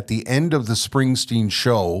fact, at the end of the Springsteen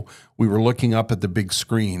show, we were looking up at the big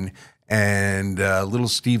screen, and little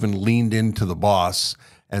Stephen leaned into the boss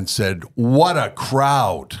and said, "What a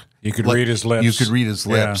crowd." You could read his lips. You could read his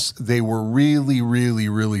lips. Yeah. They were really, really,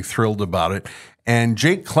 really thrilled about it. And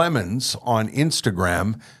Jake Clemens on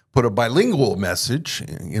Instagram put a bilingual message.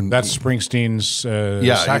 That's Springsteen's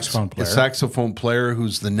saxophone player. The saxophone player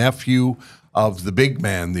who's the nephew of the big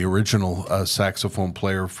man, the original saxophone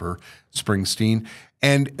player for Springsteen.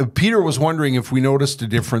 And Peter was wondering if we noticed a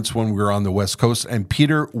difference when we were on the West Coast. And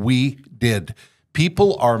Peter, we did.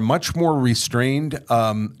 People are much more restrained,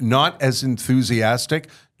 not as enthusiastic.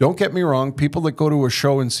 Don't get me wrong. People that go to a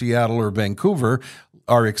show in Seattle or Vancouver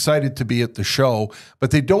are excited to be at the show,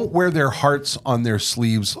 but they don't wear their hearts on their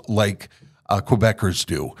sleeves like Quebecers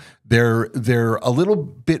do. They're a little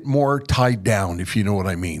bit more tied down, if you know what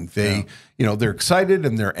I mean. They're excited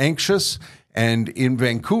and they're anxious. And in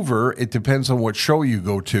Vancouver, it depends on what show you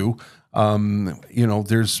go to.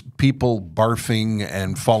 There's people barfing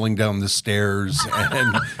and falling down the stairs,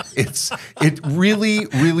 and it really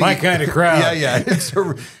my kind of crowd. Yeah.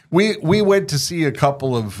 We went to see a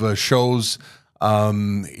couple of shows.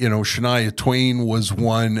 Shania Twain was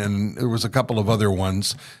one, and there was a couple of other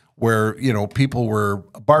ones where people were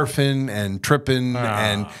barfing and tripping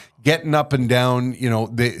and getting up and down.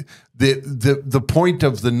 The point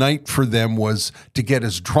of the night for them was to get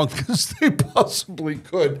as drunk as they possibly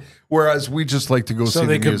could, whereas we just like to go see the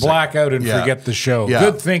music. So they could black out and forget the show. Yeah.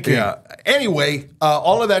 Good thinking. Yeah. Anyway,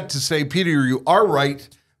 all of that to say, Peter, you are right.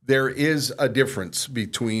 There is a difference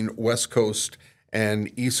between West Coast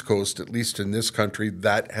and East Coast, at least in this country.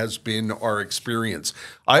 That has been our experience.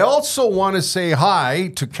 I also want to say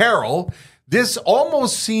hi to Carol. This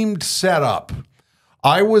almost seemed set up.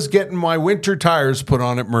 I was getting my winter tires put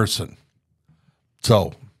on at Merson.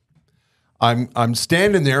 So I'm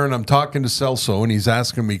standing there and I'm talking to Celso, and he's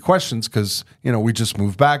asking me questions because, we just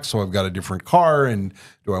moved back, so I've got a different car, and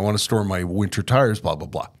do I want to store my winter tires, blah, blah,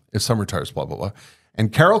 blah. It's summer tires, blah, blah, blah.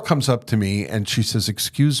 And Carol comes up to me and she says,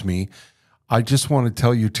 "Excuse me, I just want to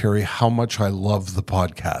tell you, Terry, how much I love the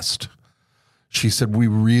podcast." She said, "We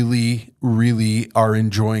really, really are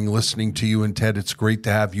enjoying listening to you, and Ted, it's great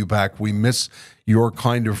to have you back. We miss your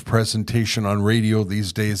kind of presentation on radio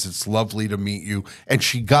these days. It's lovely to meet you." And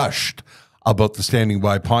she gushed about the Standing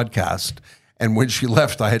By podcast. And when she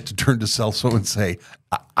left, I had to turn to Celso and say,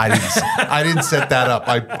 I didn't set that up.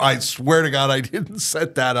 I swear to God, I didn't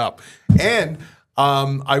set that up. And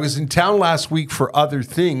I was in town last week for other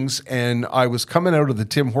things, and I was coming out of the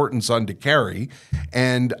Tim Hortons on DeCarry,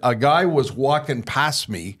 and a guy was walking past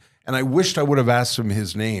me, and I wished I would have asked him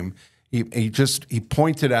his name. He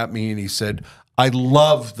pointed at me and he said, I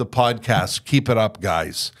love the podcast. Keep it up,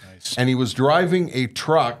 guys. Nice. And he was driving a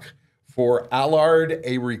truck for Allard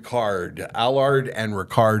and Ricard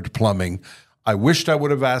Plumbing. I wished I would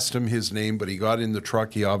have asked him his name, but he got in the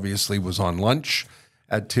truck. He obviously was on lunch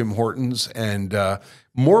at Tim Hortons, and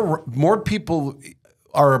more people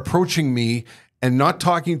are approaching me and not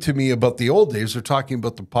talking to me about the old days. They're talking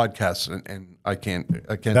about the podcast, and I can't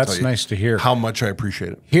That's tell you nice to hear. How much I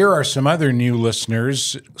appreciate it. Here are some other new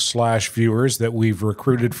listeners / viewers that we've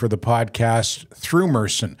recruited for the podcast through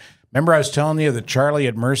Merson. Remember I was telling you that Charlie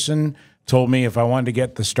at Merson told me if I wanted to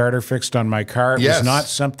get the starter fixed on my car, it was not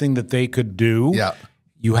something that they could do. Yeah.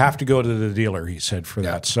 You have to go to the dealer, he said, for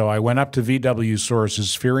that. So I went up to VW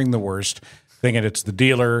Sources, fearing the worst, thinking it's the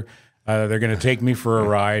dealer. They're going to take me for a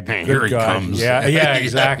ride. Hey, here he comes. Yeah,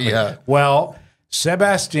 exactly. Yeah. Well,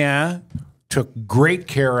 Sebastien took great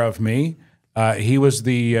care of me. He was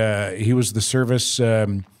the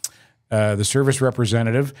service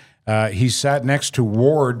representative. He sat next to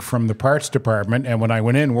Ward from the parts department, and when I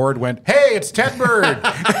went in, Ward went, "Hey, it's Ted Bird."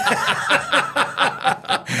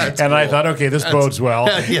 And cool. I thought, okay, this bodes well.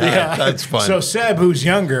 Yeah, that's fun. So Seb, who's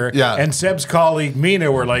younger, and Seb's colleague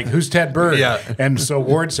Mina were like, "Who's Ted Bird?" Yeah. And so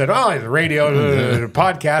Ward said, "Oh, the radio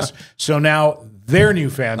podcast." So now they're new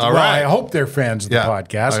fans. All well, right. I hope they're fans of the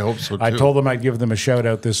podcast. I hope so too. I told them I'd give them a shout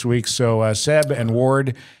out this week. So Seb and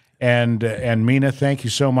Ward and Mina, thank you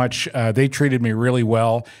so much. They treated me really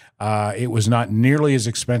well. It was not nearly as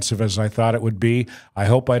expensive as I thought it would be. I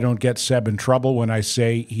hope I don't get Seb in trouble when I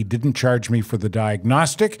say he didn't charge me for the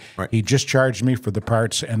diagnostic. Right. He just charged me for the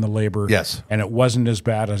parts and the labor. Yes. And it wasn't as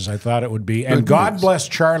bad as I thought it would be. And God bless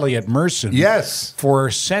Charlie at Merson. Yes.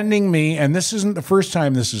 For sending me, and this isn't the first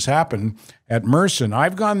time this has happened at Merson.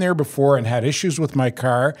 I've gone there before and had issues with my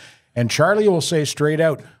car, and Charlie will say straight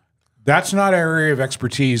out, "That's not our area of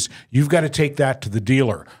expertise. You've got to take that to the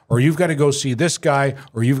dealer, or you've got to go see this guy,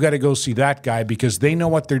 or you've got to go see that guy, because they know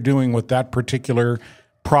what they're doing with that particular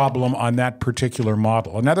problem on that particular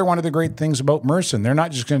model." Another one of the great things about Merson, they're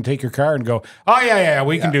not just going to take your car and go, "Oh, yeah,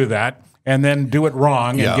 we can do that," and then do it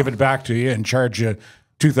wrong and give it back to you and charge you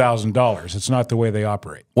 $2,000. It's not the way they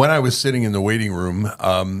operate. When I was sitting in the waiting room,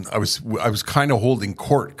 I was kind of holding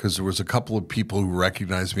court because there was a couple of people who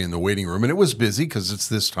recognized me in the waiting room, and it was busy because it's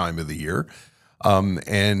this time of the year.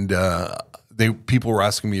 People were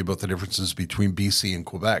asking me about the differences between BC and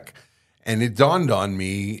Quebec. And it dawned on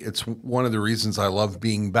me, it's one of the reasons I love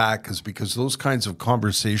being back, is because those kinds of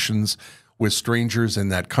conversations with strangers in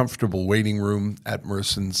that comfortable waiting room at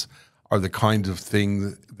Merson's are the kind of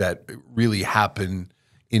thing that really happen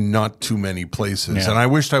in not too many places. Yeah. And I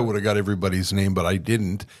wished I would have got everybody's name, but I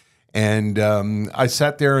didn't. And I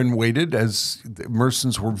sat there and waited as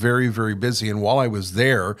Merson's were very, very busy. And while I was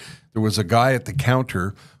there was a guy at the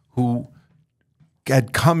counter who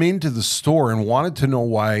had come into the store and wanted to know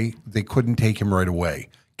why they couldn't take him right away.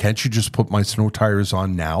 "Can't you just put my snow tires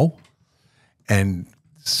on now?" And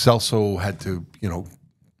Celso had to,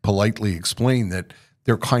 politely explain that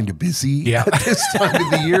they're kind of busy at this time of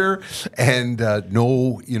the year. And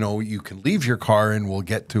no, you can leave your car and we'll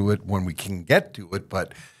get to it when we can get to it.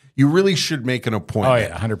 But you really should make an appointment. Oh,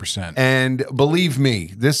 yeah, 100%. And believe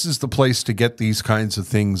me, this is the place to get these kinds of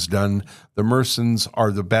things done. The Mersons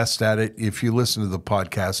are the best at it. If you listen to the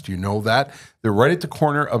podcast, you know that. They're right at the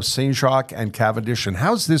corner of St. Jacques and Cavendish. And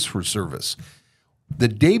how's this for service? The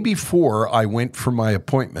day before I went for my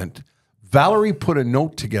appointment, Valerie put a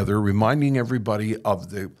note together reminding everybody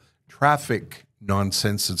of the traffic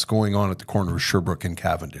nonsense that's going on at the corner of Sherbrooke and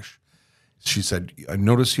Cavendish. She said, "I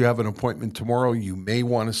notice you have an appointment tomorrow. You may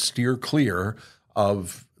want to steer clear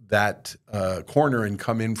of that corner and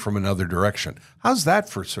come in from another direction." How's that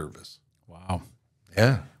for service? Wow.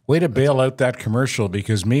 Yeah. Way to bail out that commercial,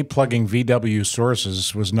 because me plugging VW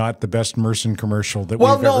Sources was not the best Merson commercial that we've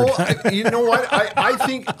ever done. You know what? I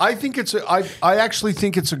actually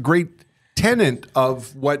think it's a great tenet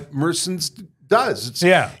of what Merson's does.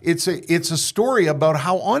 It's a story about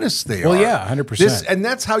how honest they are. Well, yeah, 100%. And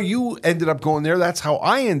that's how you ended up going there. That's how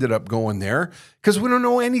I ended up going there, because we don't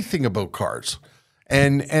know anything about cars.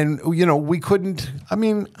 And we couldn't. I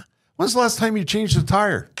mean, when's the last time you changed a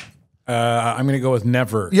tire? I'm going to go with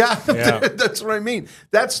never. Yeah. That's what I mean.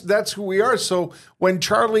 That's who we are. So when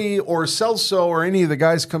Charlie or Celso or any of the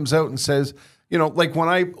guys comes out and says, like when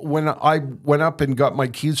I went up and got my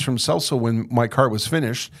keys from Celso when my car was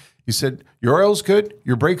finished, he said, "Your oil's good,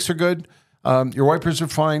 your brakes are good, your wipers are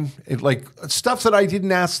fine." Like stuff that I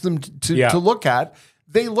didn't ask them to look at,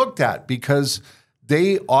 they looked at, because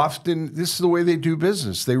they often, this is the way they do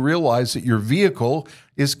business. They realize that your vehicle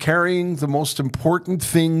is carrying the most important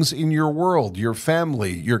things in your world, your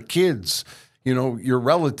family, your kids, your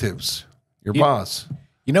relatives. Your boss.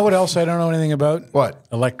 You know what else I don't know anything about? What?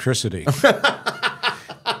 Electricity.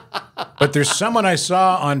 But there's someone I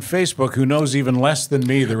saw on Facebook who knows even less than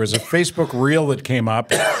me. There was a Facebook reel that came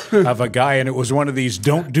up of a guy, and it was one of these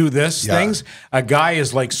 "don't do this" things. A guy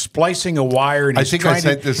is like splicing a wire, and I think I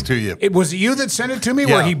sent this to you. It was you that sent it to me,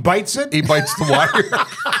 where he bites it. He bites the wire.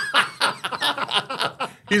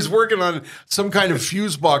 He's working on some kind of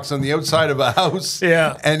fuse box on the outside of a house.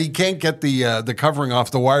 Yeah. And he can't get the covering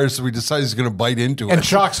off the wire, so he decides he's going to bite into it. And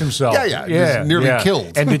shocks himself. Yeah. He's nearly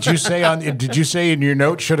killed. And did you say in your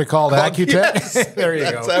note, should have called Accutech? Yes. There you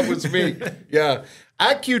go. That was me. Yeah.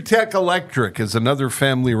 Accutech Electric is another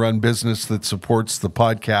family-run business that supports the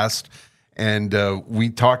podcast, and we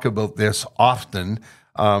talk about this often.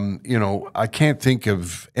 I can't think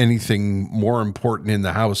of anything more important in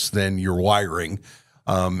the house than your wiring.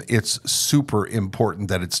 It's super important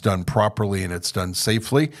that it's done properly and it's done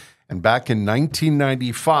safely. And back in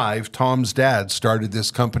 1995, Tom's dad started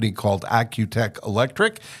this company called Accutech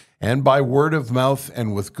Electric. And by word of mouth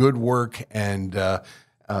and with good work and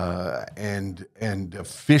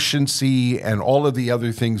efficiency and all of the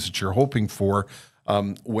other things that you're hoping for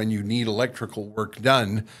when you need electrical work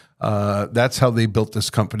done, that's how they built this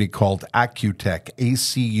company called Accutech,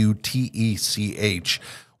 Acutech.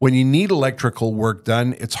 When you need electrical work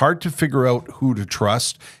done, it's hard to figure out who to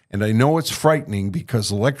trust. And I know it's frightening because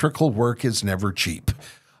electrical work is never cheap.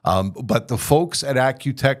 But the folks at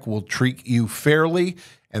Accutech will treat you fairly,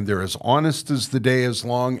 and they're as honest as the day is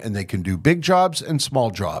long, and they can do big jobs and small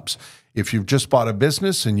jobs. If you've just bought a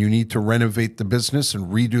business and you need to renovate the business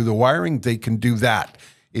and redo the wiring, they can do that.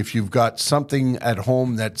 If you've got something at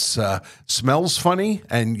home that smells funny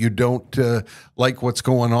and you don't like what's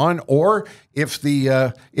going on, or if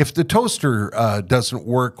the toaster doesn't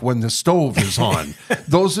work when the stove is on,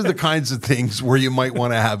 those are the kinds of things where you might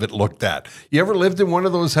want to have it looked at. You ever lived in one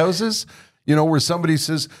of those houses? Where somebody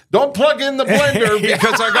says, don't plug in the blender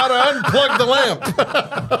because I got to unplug the lamp.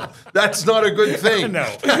 That's not a good thing. No.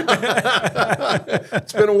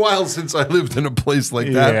 It's been a while since I lived in a place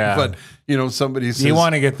like that. Yeah. But, somebody says... You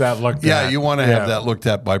want to get that looked at. Yeah, you want to have that looked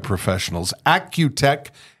at by professionals. Accutech,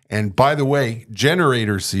 and by the way,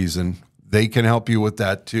 generator season, they can help you with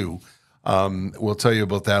that too. We'll tell you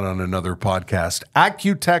about that on another podcast.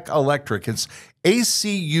 Accutech Electric. It's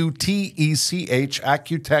Acutech,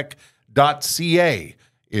 Accutech.ca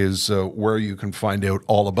is where you can find out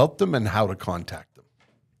all about them and how to contact them.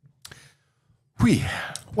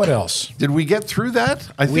 What else? Did we get through that?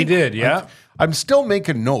 We did, yeah. I'm still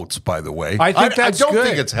making notes, by the way. I think that's I don't good.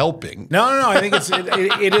 think it's helping. No. I think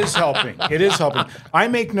it is helping. It is helping. I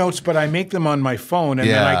make notes, but I make them on my phone, and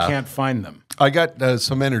then I can't find them. I got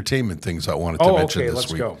some entertainment things I wanted to mention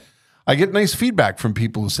this week. Let's go. I get nice feedback from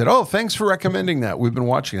people who said, "Oh, thanks for recommending that. We've been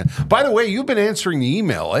watching it." By the way, you've been answering the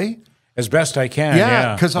email, eh? As best I can.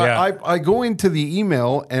 Yeah, because I go into the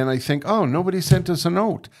email and I think, "Oh, nobody sent us a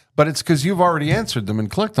note," but it's because you've already answered them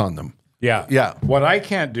and clicked on them. Yeah. What I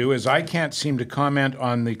can't do is I can't seem to comment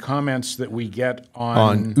on the comments that we get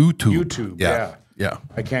on YouTube. Yeah.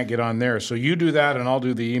 I can't get on there. So you do that and I'll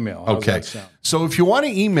do the email. How's that sound? So if you want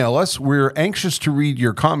to email us, we're anxious to read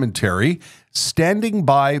your commentary.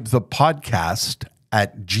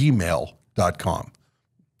 standingbythepodcast@gmail.com.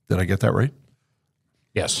 Did I get that right?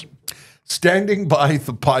 Yes.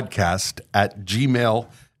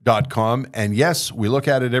 standingbythepodcast@gmail.com. And yes, we look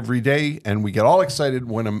at it every day and we get all excited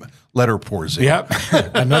when a letter pours in. Yep.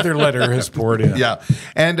 Another letter has poured in. Yeah.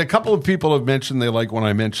 And a couple of people have mentioned they like when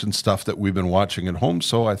I mention stuff that we've been watching at home.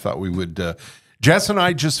 So I thought we would. Jess and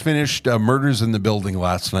I just finished Murders in the Building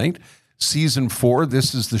last night, season 4.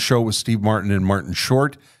 This is the show with Steve Martin and Martin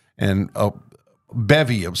Short and a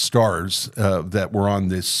bevy of stars that were on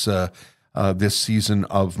this this season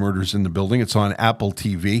of Murders in the Building. It's on Apple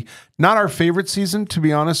TV. Not our favorite season, to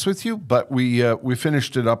be honest with you, but we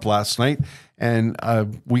finished it up last night, and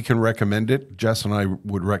we can recommend it. Jess and I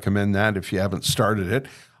would recommend that if you haven't started it.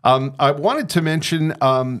 I wanted to mention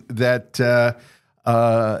that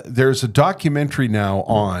there's a documentary now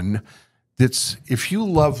on that's, if you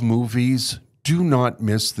love movies, do not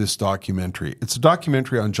miss this documentary. It's a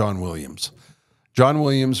documentary on John Williams. John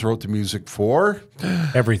Williams wrote the music for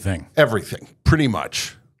everything, pretty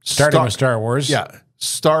much. Starting with Star Wars. Yeah,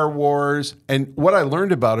 Star Wars. And what I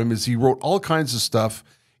learned about him is he wrote all kinds of stuff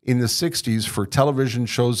in the 60s for television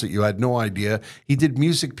shows that you had no idea. He did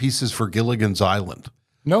music pieces for Gilligan's Island.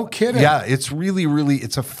 No kidding. Yeah, it's really,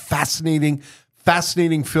 it's a fascinating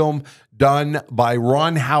film done by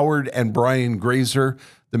Ron Howard and Brian Grazer,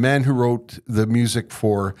 the man who wrote the music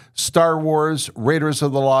for Star Wars, Raiders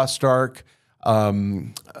of the Lost Ark,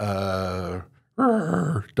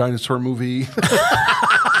 dinosaur movie.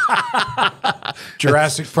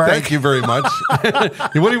 Jurassic Park. Thank you very much.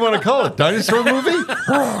 What do you want to call it? Dinosaur movie?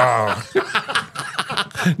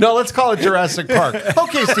 No, let's call it Jurassic Park.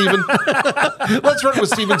 Okay, Steven. Let's run with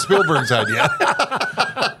Steven Spielberg's idea.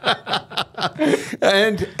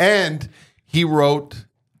 And he wrote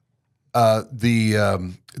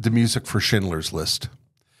the music for Schindler's List.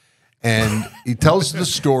 And he tells the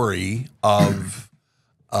story of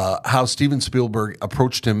how Steven Spielberg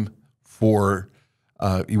approached him for,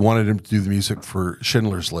 he wanted him to do the music for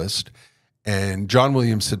Schindler's List. And John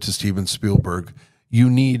Williams said to Steven Spielberg, you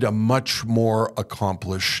need a much more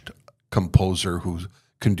accomplished composer who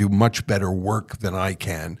can do much better work than I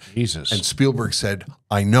can. Jesus. And Spielberg said,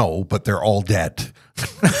 I know, but they're all dead.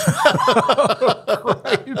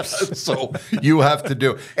 So you have to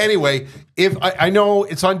do it. Anyway, if I know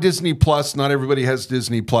it's on Disney Plus, not everybody has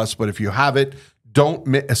Disney Plus, but if you have it, don't,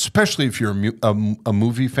 especially if you're a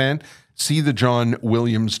movie fan, see the John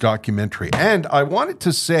Williams documentary. And I wanted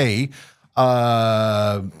to say,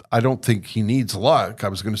 I don't think he needs luck. I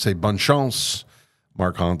was going to say bonne chance,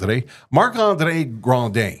 Marc-André. Marc-André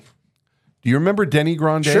Grandin. Do you remember Denny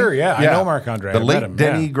Grandin? Sure, yeah. I know Marc-André. The late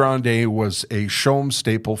Denny Grandin was a Show'em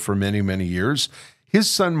staple for many, many years. His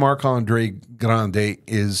son, Marc-André Grandin,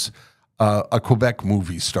 is a Quebec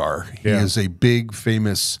movie star. He is a big,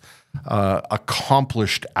 famous,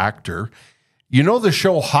 accomplished actor. You know the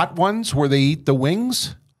show Hot Ones, where they eat the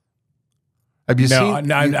wings? Have you seen?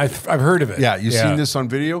 No, I've heard of it. Yeah, you've seen this on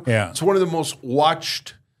video? Yeah. It's one of the most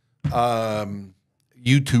watched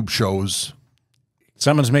YouTube shows.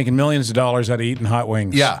 Someone's making millions of dollars out of eating hot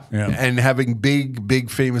wings. Yeah. And having big,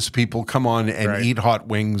 famous people come on and eat hot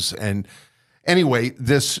wings. And anyway,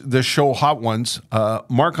 this show, Hot Ones,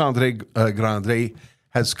 Marc-André Grandin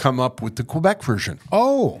has come up with the Quebec version.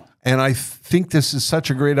 Oh. And I think this is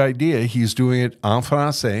such a great idea. He's doing it en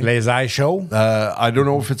français. Les Eyes Show? I don't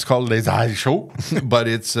know if it's called Les Eyes Show, but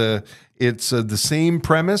it's the same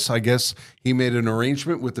premise. I guess he made an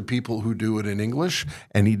arrangement with the people who do it in English,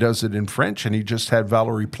 and he does it in French, and he just had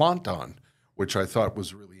Valérie Plante on, which I thought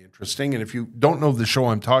was really interesting. And if you don't know the show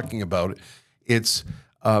I'm talking about, it's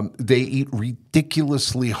they eat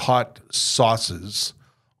ridiculously hot sauces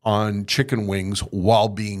on chicken wings while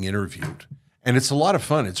being interviewed. And it's a lot of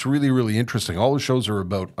fun. It's really, really interesting. All the shows are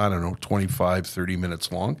about, 25, 30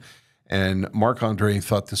 minutes long. And Marc-André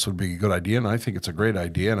thought this would be a good idea, and I think it's a great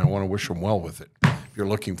idea, and I want to wish him well with it if you're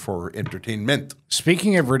looking for entertainment.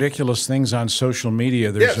 Speaking of ridiculous things on social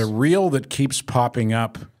media, there's a reel that keeps popping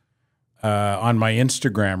up on my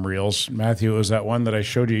Instagram reels. Matthew, it was that one that I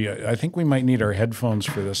showed you. I think we might need our headphones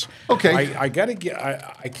for this. Okay. I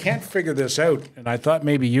can't figure this out, and I thought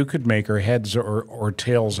maybe you could make our heads or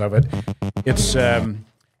tails of it. It's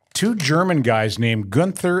two German guys named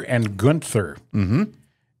Gunther and Gunther. Mm-hmm.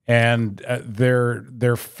 And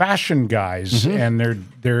they're fashion guys, and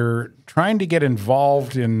they're trying to get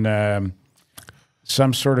involved in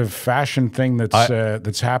some sort of fashion thing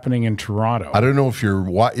that's happening in Toronto. I don't know if you're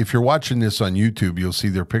watching this on YouTube, you'll see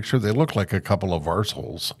their picture. They look like a couple of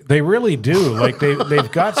arseholes. They really do. Like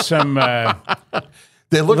they've got some.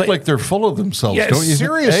 They look like they're full of themselves, don't you?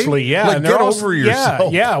 Seriously, yeah. Like, and get over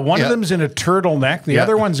yourself. Yeah. One of them's in a turtleneck. The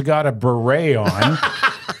other one's got a beret on.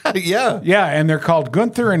 Yeah, and they're called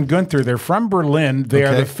Gunther and Gunther. They're from Berlin. They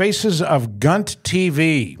are the faces of Gunt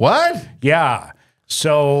TV. What? Yeah.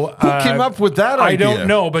 So who came up with that idea? I don't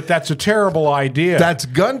know, but that's a terrible idea. That's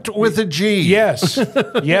Gunt with a G. Yes.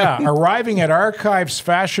 Yeah. Arriving at Archives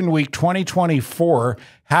Fashion Week 2024,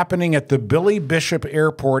 happening at the Billy Bishop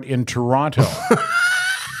Airport in Toronto.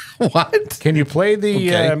 What? Can you play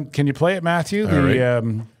the? Can you play it, Matthew? All right.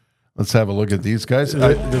 Let's have a look at these guys.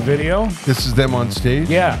 The video. This is them on stage.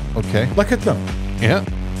 Yeah. Okay. Look at them. Yeah.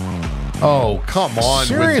 Oh, come on.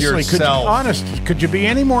 Seriously, with yourself. could you be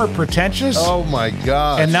any more pretentious? Oh my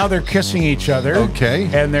God. And now they're kissing each other. Okay.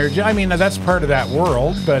 And I mean, that's part of that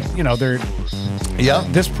world, but they're. Yeah.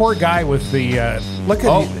 This poor guy with the look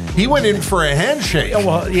at. He went in for a handshake.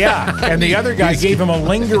 Well, yeah, and the other guy gave him a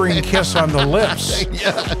lingering kiss on the lips.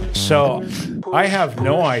 Yeah. So I have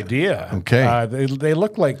no idea. Okay. They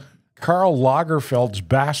look like Karl Lagerfeld's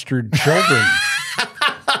bastard children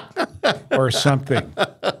or something.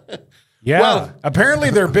 Yeah. Well,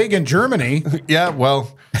 apparently they're big in Germany. Yeah,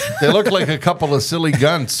 well, they look like a couple of silly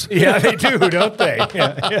gunts. Yeah, they do, don't they?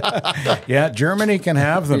 Yeah, Germany can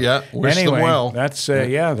have them. Yeah, wish anyway, them well. That's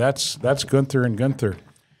that's Gunther and Gunther.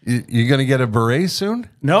 You going to get a beret soon?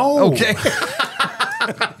 No. Okay.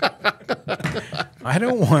 I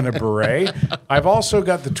don't want a beret. I've also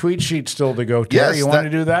got the tweet sheet still to go. Terry, you want to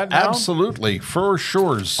do that now? Absolutely, for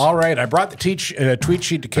sure. All right, I brought the tweet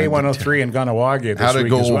sheet to K103 and Ganawage this How'd it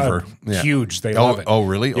week go as well. over? Yeah. Huge. They love it. Oh,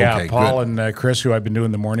 really? Yeah, Okay, Paul good. and Chris, who I've been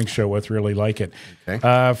doing the morning show with, really like it.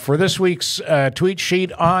 Okay. For this week's tweet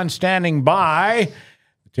sheet on standing by,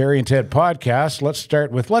 the Terry and Ted podcast. Let's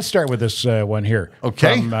start with this one here.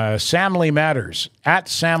 Okay. From Samley Matters at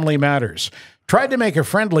Samley Matters. Tried to make a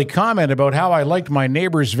friendly comment about how I liked my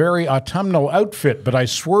neighbor's very autumnal outfit, but I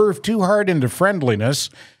swerved too hard into friendliness,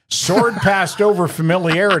 soared past over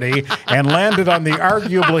familiarity, and landed on the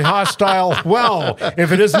arguably hostile, well,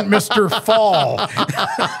 if it isn't Mr. Fall.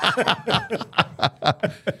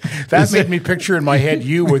 That made me picture in my head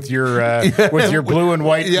you with your blue and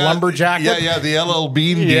white lumber jacket. Yeah, the LL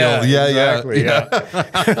Bean deal. Yeah, exactly. Yeah.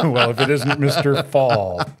 Well, if it isn't Mr.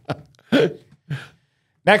 Fall.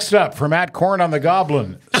 Next up, from at Corn on the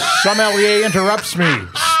Goblin, sommelier interrupts me.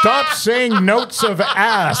 Stop saying notes of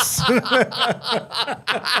ass.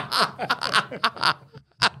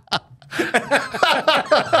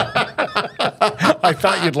 I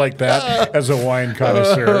thought you'd like that as a wine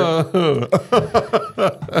connoisseur.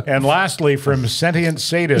 And lastly, from Sentient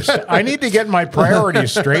Sadist, I need to get my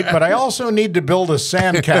priorities straight, but I also need to build a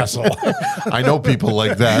sandcastle. I know people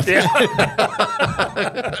like that.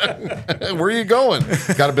 Where are you going?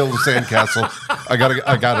 Got to build a sandcastle. I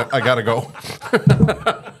gotta go.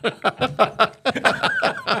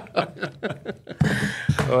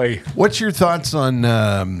 What's your thoughts on?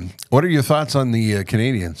 What are your thoughts on the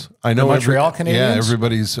Canadians? I know the Montreal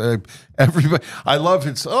Canadiens. Yeah, everybody. I love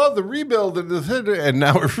it's the rebuild and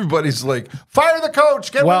now everybody's like fire the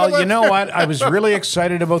coach. Well, you know what? I was really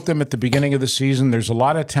excited about them at the beginning of the season. There's a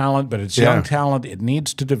lot of talent, but it's young talent. It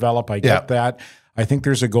needs to develop. I get that. I think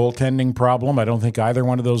there's a goaltending problem. I don't think either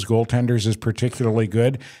one of those goaltenders is particularly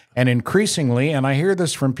good. And increasingly, and I hear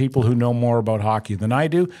this from people who know more about hockey than I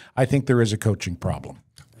do, I think there is a coaching problem.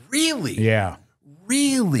 Really? Yeah.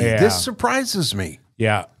 Really? Yeah. This surprises me.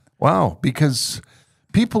 Yeah. Wow, because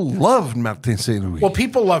people love Martin St. Louis. Well,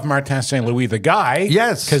 people love Martin St. Louis, the guy.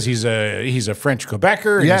 Yes. Because he's a French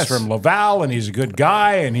Quebecer, and he's from Laval, and he's a good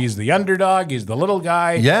guy, and he's the underdog, he's the little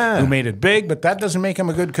guy who made it big, but that doesn't make him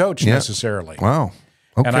a good coach necessarily. Wow.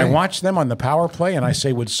 Okay. And I watch them on the power play, and I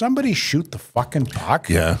say, would somebody shoot the fucking puck?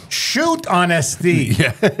 Yeah. Shoot on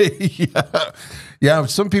SD. Yeah,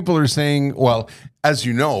 some people are saying, well, as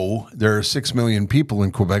you know, there are 6 million people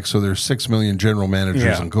in Quebec, so there's 6 million general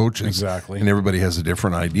managers and coaches. Exactly. And everybody has a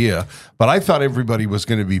different idea. But I thought everybody was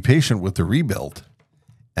going to be patient with the rebuild.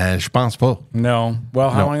 And je pense pas. No.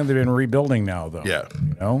 Well, how long have they been rebuilding now, though? Yeah.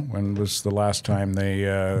 You know, when was the last time they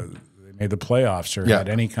made the playoffs or had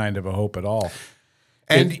any kind of a hope at all?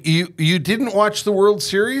 And you didn't watch the World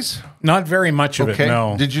Series? Not very much of it,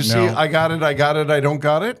 no. Did you see I got it, I don't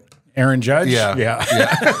got it? Aaron Judge? Yeah.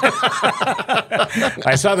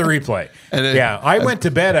 I saw the replay. I went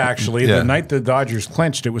to bed, actually, the night the Dodgers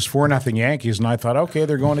clinched. It was 4-0 Yankees, and I thought, okay,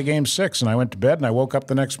 they're going to Game 6. And I went to bed, and I woke up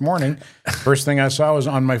the next morning. First thing I saw was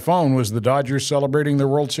on my phone was the Dodgers celebrating their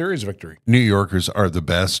World Series victory. New Yorkers are the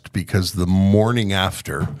best because the morning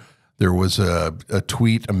after, there was a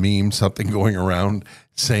tweet, a meme, something going around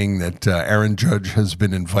saying that Aaron Judge has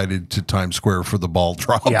been invited to Times Square for the ball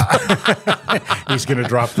drop. Yeah. He's going to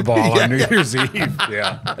drop the ball on New Year's Eve.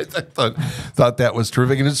 Yeah. I thought that was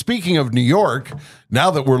terrific. And speaking of New York,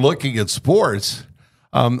 now that we're looking at sports,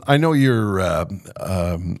 I know you're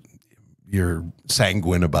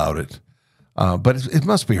sanguine about it. But it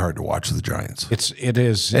must be hard to watch the Giants. It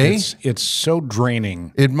is. It's so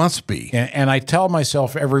draining. It must be. And I tell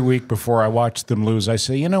myself every week before I watch them lose, I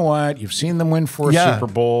say, you know what? You've seen them win 4 Super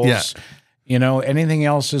Bowls. Yeah. You know, anything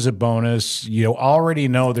else is a bonus. You already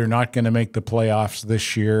know they're not going to make the playoffs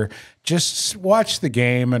this year. Just watch the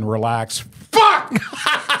game and relax. Fuck!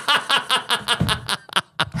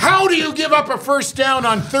 How do you give up a first down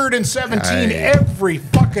on 3rd and 17 every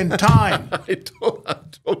fucking time? I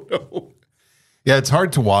don't know. Yeah, it's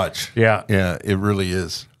hard to watch. Yeah. Yeah, it really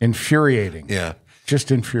is. Infuriating. Yeah. Just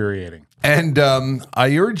infuriating. And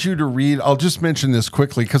I urge you to read, I'll just mention this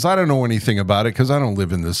quickly because I don't know anything about it because I don't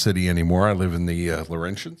live in the city anymore. I live in the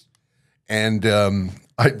Laurentians. And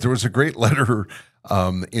there was a great letter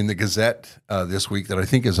in the Gazette this week that I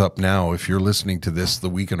think is up now, if you're listening to this the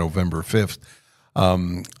week of November 5th,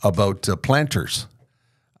 about planters.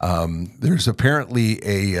 There's apparently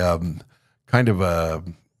a kind of a...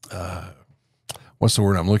 what's the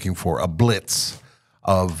word I'm looking for? A blitz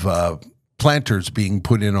of planters being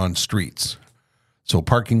put in on streets. So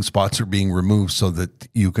parking spots are being removed so that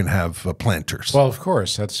you can have planters. Well, of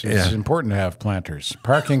course. It's important to have planters.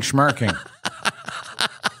 Parking schmarking.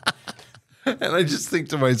 And I just think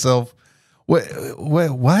to myself, what?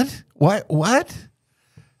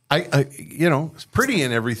 It's pretty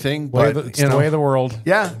and everything, but it's the way of the world.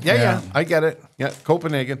 Yeah. I get it. Yeah,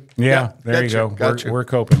 Copenhagen. Yeah, there you go. Gotcha. We're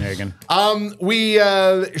Copenhagen. We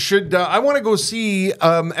should. I want to go see,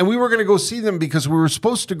 and we were going to go see them because we were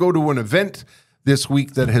supposed to go to an event this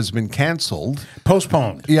week that has been canceled.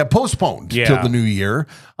 Postponed. Yeah, postponed till the new year.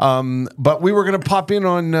 But we were going to pop in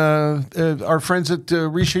on our friends at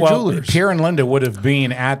Richer Jewelers. Pierre and Linda would have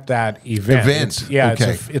been at that event.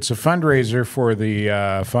 It's a fundraiser for the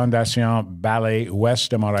Fondation Ballet Ouest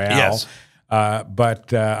de Montréal. Yes.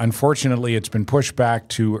 But unfortunately, it's been pushed back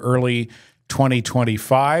to early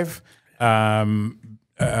 2025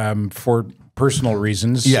 for personal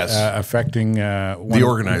reasons, affecting the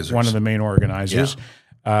organizers, one of the main organizers.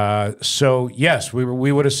 So yes,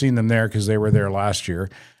 we would have seen them there because they were there last year.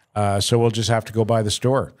 So we'll just have to go by the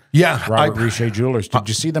store. Yeah, Robert Richer Jewelers. Did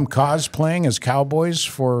you see them cosplaying as cowboys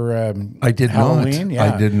for I did Halloween? Not.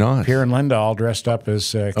 Yeah. I did not. Pierre and Linda all dressed up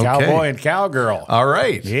as cowboy and cowgirl. All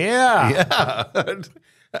right. Yeah.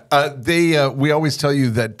 We always tell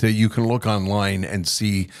you that you can look online and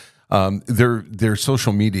see. Their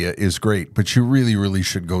social media is great, but you really, really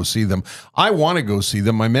should go see them. I want to go see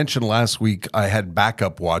them. I mentioned last week I had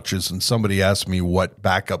backup watches, and somebody asked me what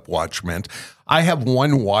backup watch meant. I have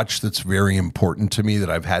one watch that's very important to me that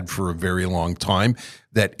I've had for a very long time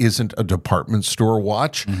that isn't a department store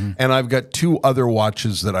watch, and I've got two other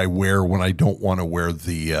watches that I wear when I don't want to wear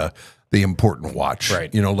the important watch.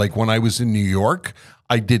 Right. You know, like when I was in New York,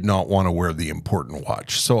 I did not want to wear the important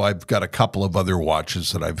watch. So I've got a couple of other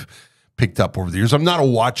watches that I've picked up over the years. I'm not a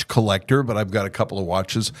watch collector, but I've got a couple of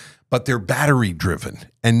watches, but they're battery driven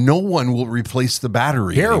and no one will replace the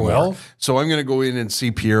battery Pierre anymore. will. So I'm going to go in and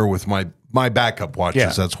see Pierre with my backup watches.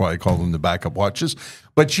 Yeah. That's why I call them the backup watches.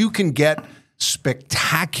 But you can get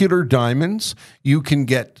spectacular diamonds. You can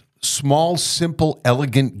get small, simple,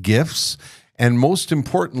 elegant gifts. And most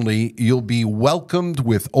importantly, you'll be welcomed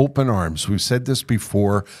with open arms. We've said this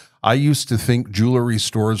before. I used to think jewelry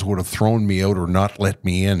stores would have thrown me out or not let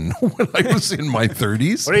me in when I was in my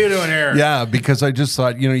 30s. What are you doing here? Yeah, because I just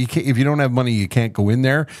thought, you can't, if you don't have money, you can't go in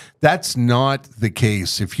there. That's not the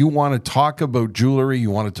case. If you want to talk about jewelry,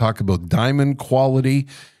 you want to talk about diamond quality,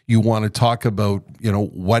 you want to talk about,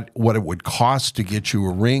 what it would cost to get you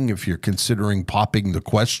a ring if you're considering popping the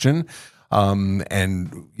question.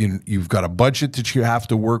 And you've got a budget that you have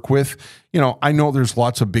to work with. I know there's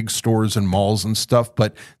lots of big stores and malls and stuff,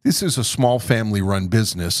 but this is a small family-run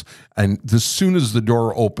business. And as soon as the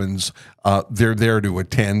door opens, they're there to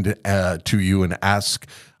attend to you and ask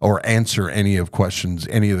or answer any of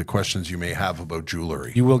the questions you may have about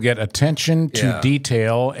jewelry. You will get attention to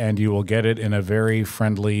detail, and you will get it in a very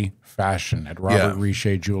friendly fashion at Robert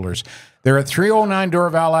Richer Jewelers. They're at 309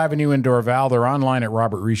 Dorval Avenue in Dorval. They're online at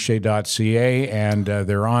robertricher.ca, and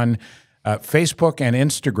they're on Facebook and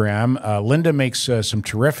Instagram. Linda makes some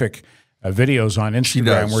terrific videos on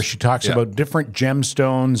Instagram where she talks about different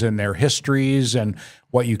gemstones and their histories and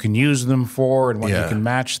what you can use them for and what you can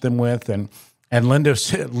match them with. And Linda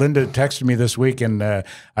texted me this week, and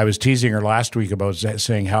I was teasing her last week about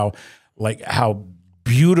saying how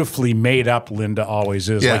beautifully made up Linda always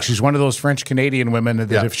is. Yeah. Like she's one of those French Canadian women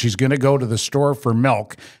that if she's going to go to the store for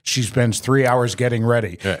milk, she spends 3 hours getting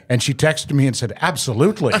ready. Yeah. And she texted me and said,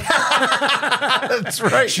 absolutely. That's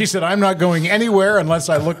right. She said, I'm not going anywhere unless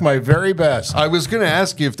I look my very best. I was going to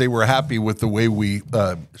ask you if they were happy with the way we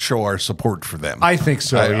show our support for them. I think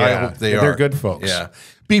so, I hope they are. They're good folks. Yeah.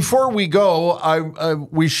 Before we go,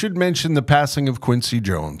 we should mention the passing of Quincy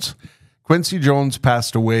Jones. Quincy Jones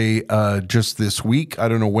passed away just this week. I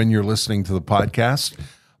don't know when you're listening to the podcast,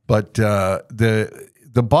 but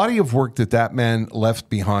the body of work that man left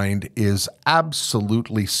behind is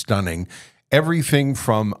absolutely stunning. Everything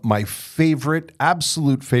from my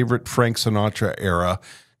absolute favorite Frank Sinatra era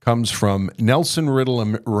comes from Nelson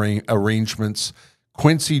Riddle arrangements,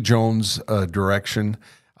 Quincy Jones direction.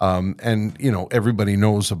 And, everybody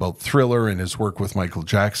knows about Thriller and his work with Michael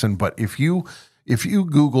Jackson. But if you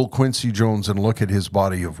Google Quincy Jones and look at his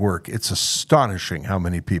body of work, it's astonishing how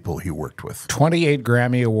many people he worked with. 28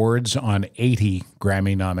 Grammy Awards on 80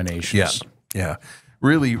 Grammy nominations. Yeah.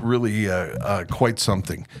 Really, really quite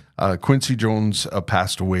something. Quincy Jones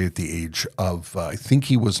passed away at the age of, I think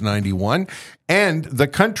he was 91. And the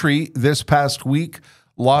country this past week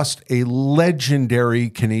lost a legendary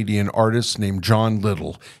Canadian artist named John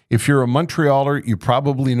Little. If you're a Montrealer, you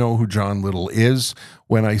probably know who John Little is.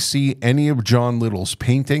 When I see any of John Little's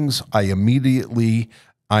paintings,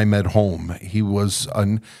 I'm at home. He was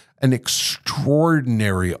an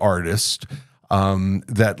extraordinary artist.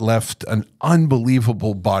 that left an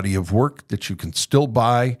unbelievable body of work that you can still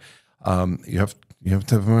buy. You have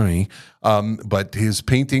to have money, but his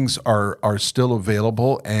paintings are still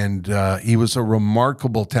available, and he was a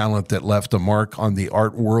remarkable talent that left a mark on the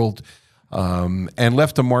art world, and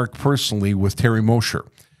left a mark personally with Terry Mosher.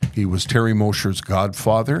 He was Terry Mosher's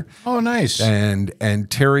godfather. Oh, nice. And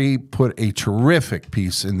Terry put a terrific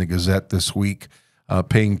piece in the Gazette this week,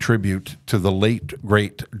 paying tribute to the late,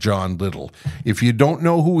 great John Little. If you don't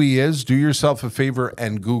know who he is, do yourself a favor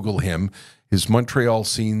and Google him. His Montreal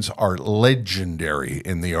scenes are legendary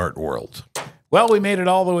in the art world. Well, we made it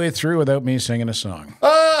all the way through without me singing a song.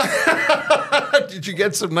 Did you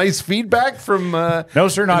get some nice feedback from... No,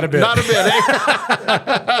 sir, not a bit. Not a bit,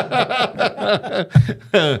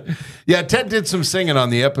 eh? Yeah, Ted did some singing on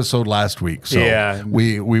the episode last week. So yeah.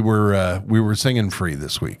 we were singing free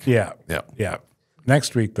this week. Yeah.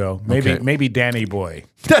 Next week, though, maybe Danny Boy.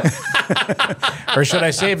 Or should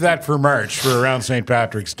I save that for March, for around St.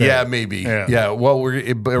 Patrick's Day? Yeah, maybe. Yeah. Well,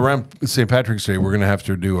 around St. Patrick's Day, we're going to have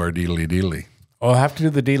to do our deedly deedly. I'll have to do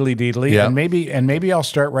the deedly deedly, yeah. and maybe I'll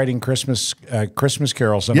start writing Christmas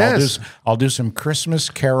carols, and yes. I'll do some Christmas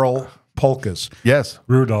carol polkas. Yes,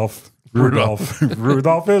 Rudolph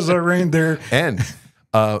is a reindeer, and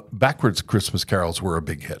backwards Christmas carols were a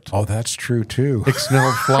big hit. Oh, that's true too.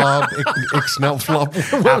 Ixnell flob, Ixnell flob.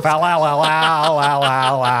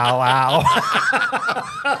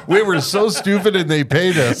 We were so stupid, and they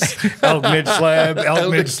paid us. Elk mid slab, elk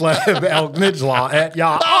mid slab, elk mid law at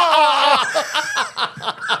ya.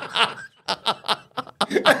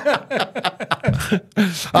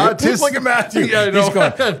 Look at Matthew. Yeah, I know. He's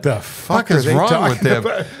going, the fuck is wrong with them?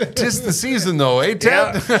 about? 'Tis the season, though, eh,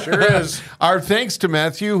 Ted? Yeah, sure is. Our thanks to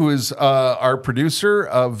Matthew, who is our producer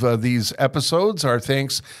of these episodes. Our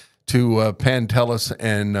thanks to Pantelis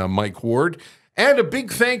and Mike Ward. And a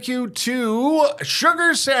big thank you to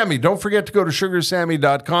Sugar Sammy. Don't forget to go to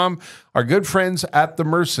sugarsammy.com. Our good friends at the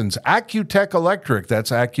Mersons. Accutech Electric.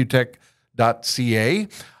 That's accutech.ca.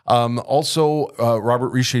 Also, Robert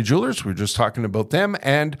Richer Jewelers, we were just talking about them,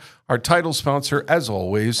 and our title sponsor, as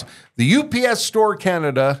always, the UPS Store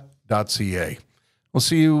Canada.ca. We'll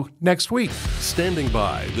see you next week. Standing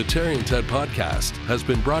by, the Terry and Ted podcast has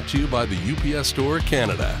been brought to you by the UPS Store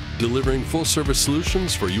Canada, delivering full-service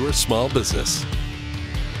solutions for your small business.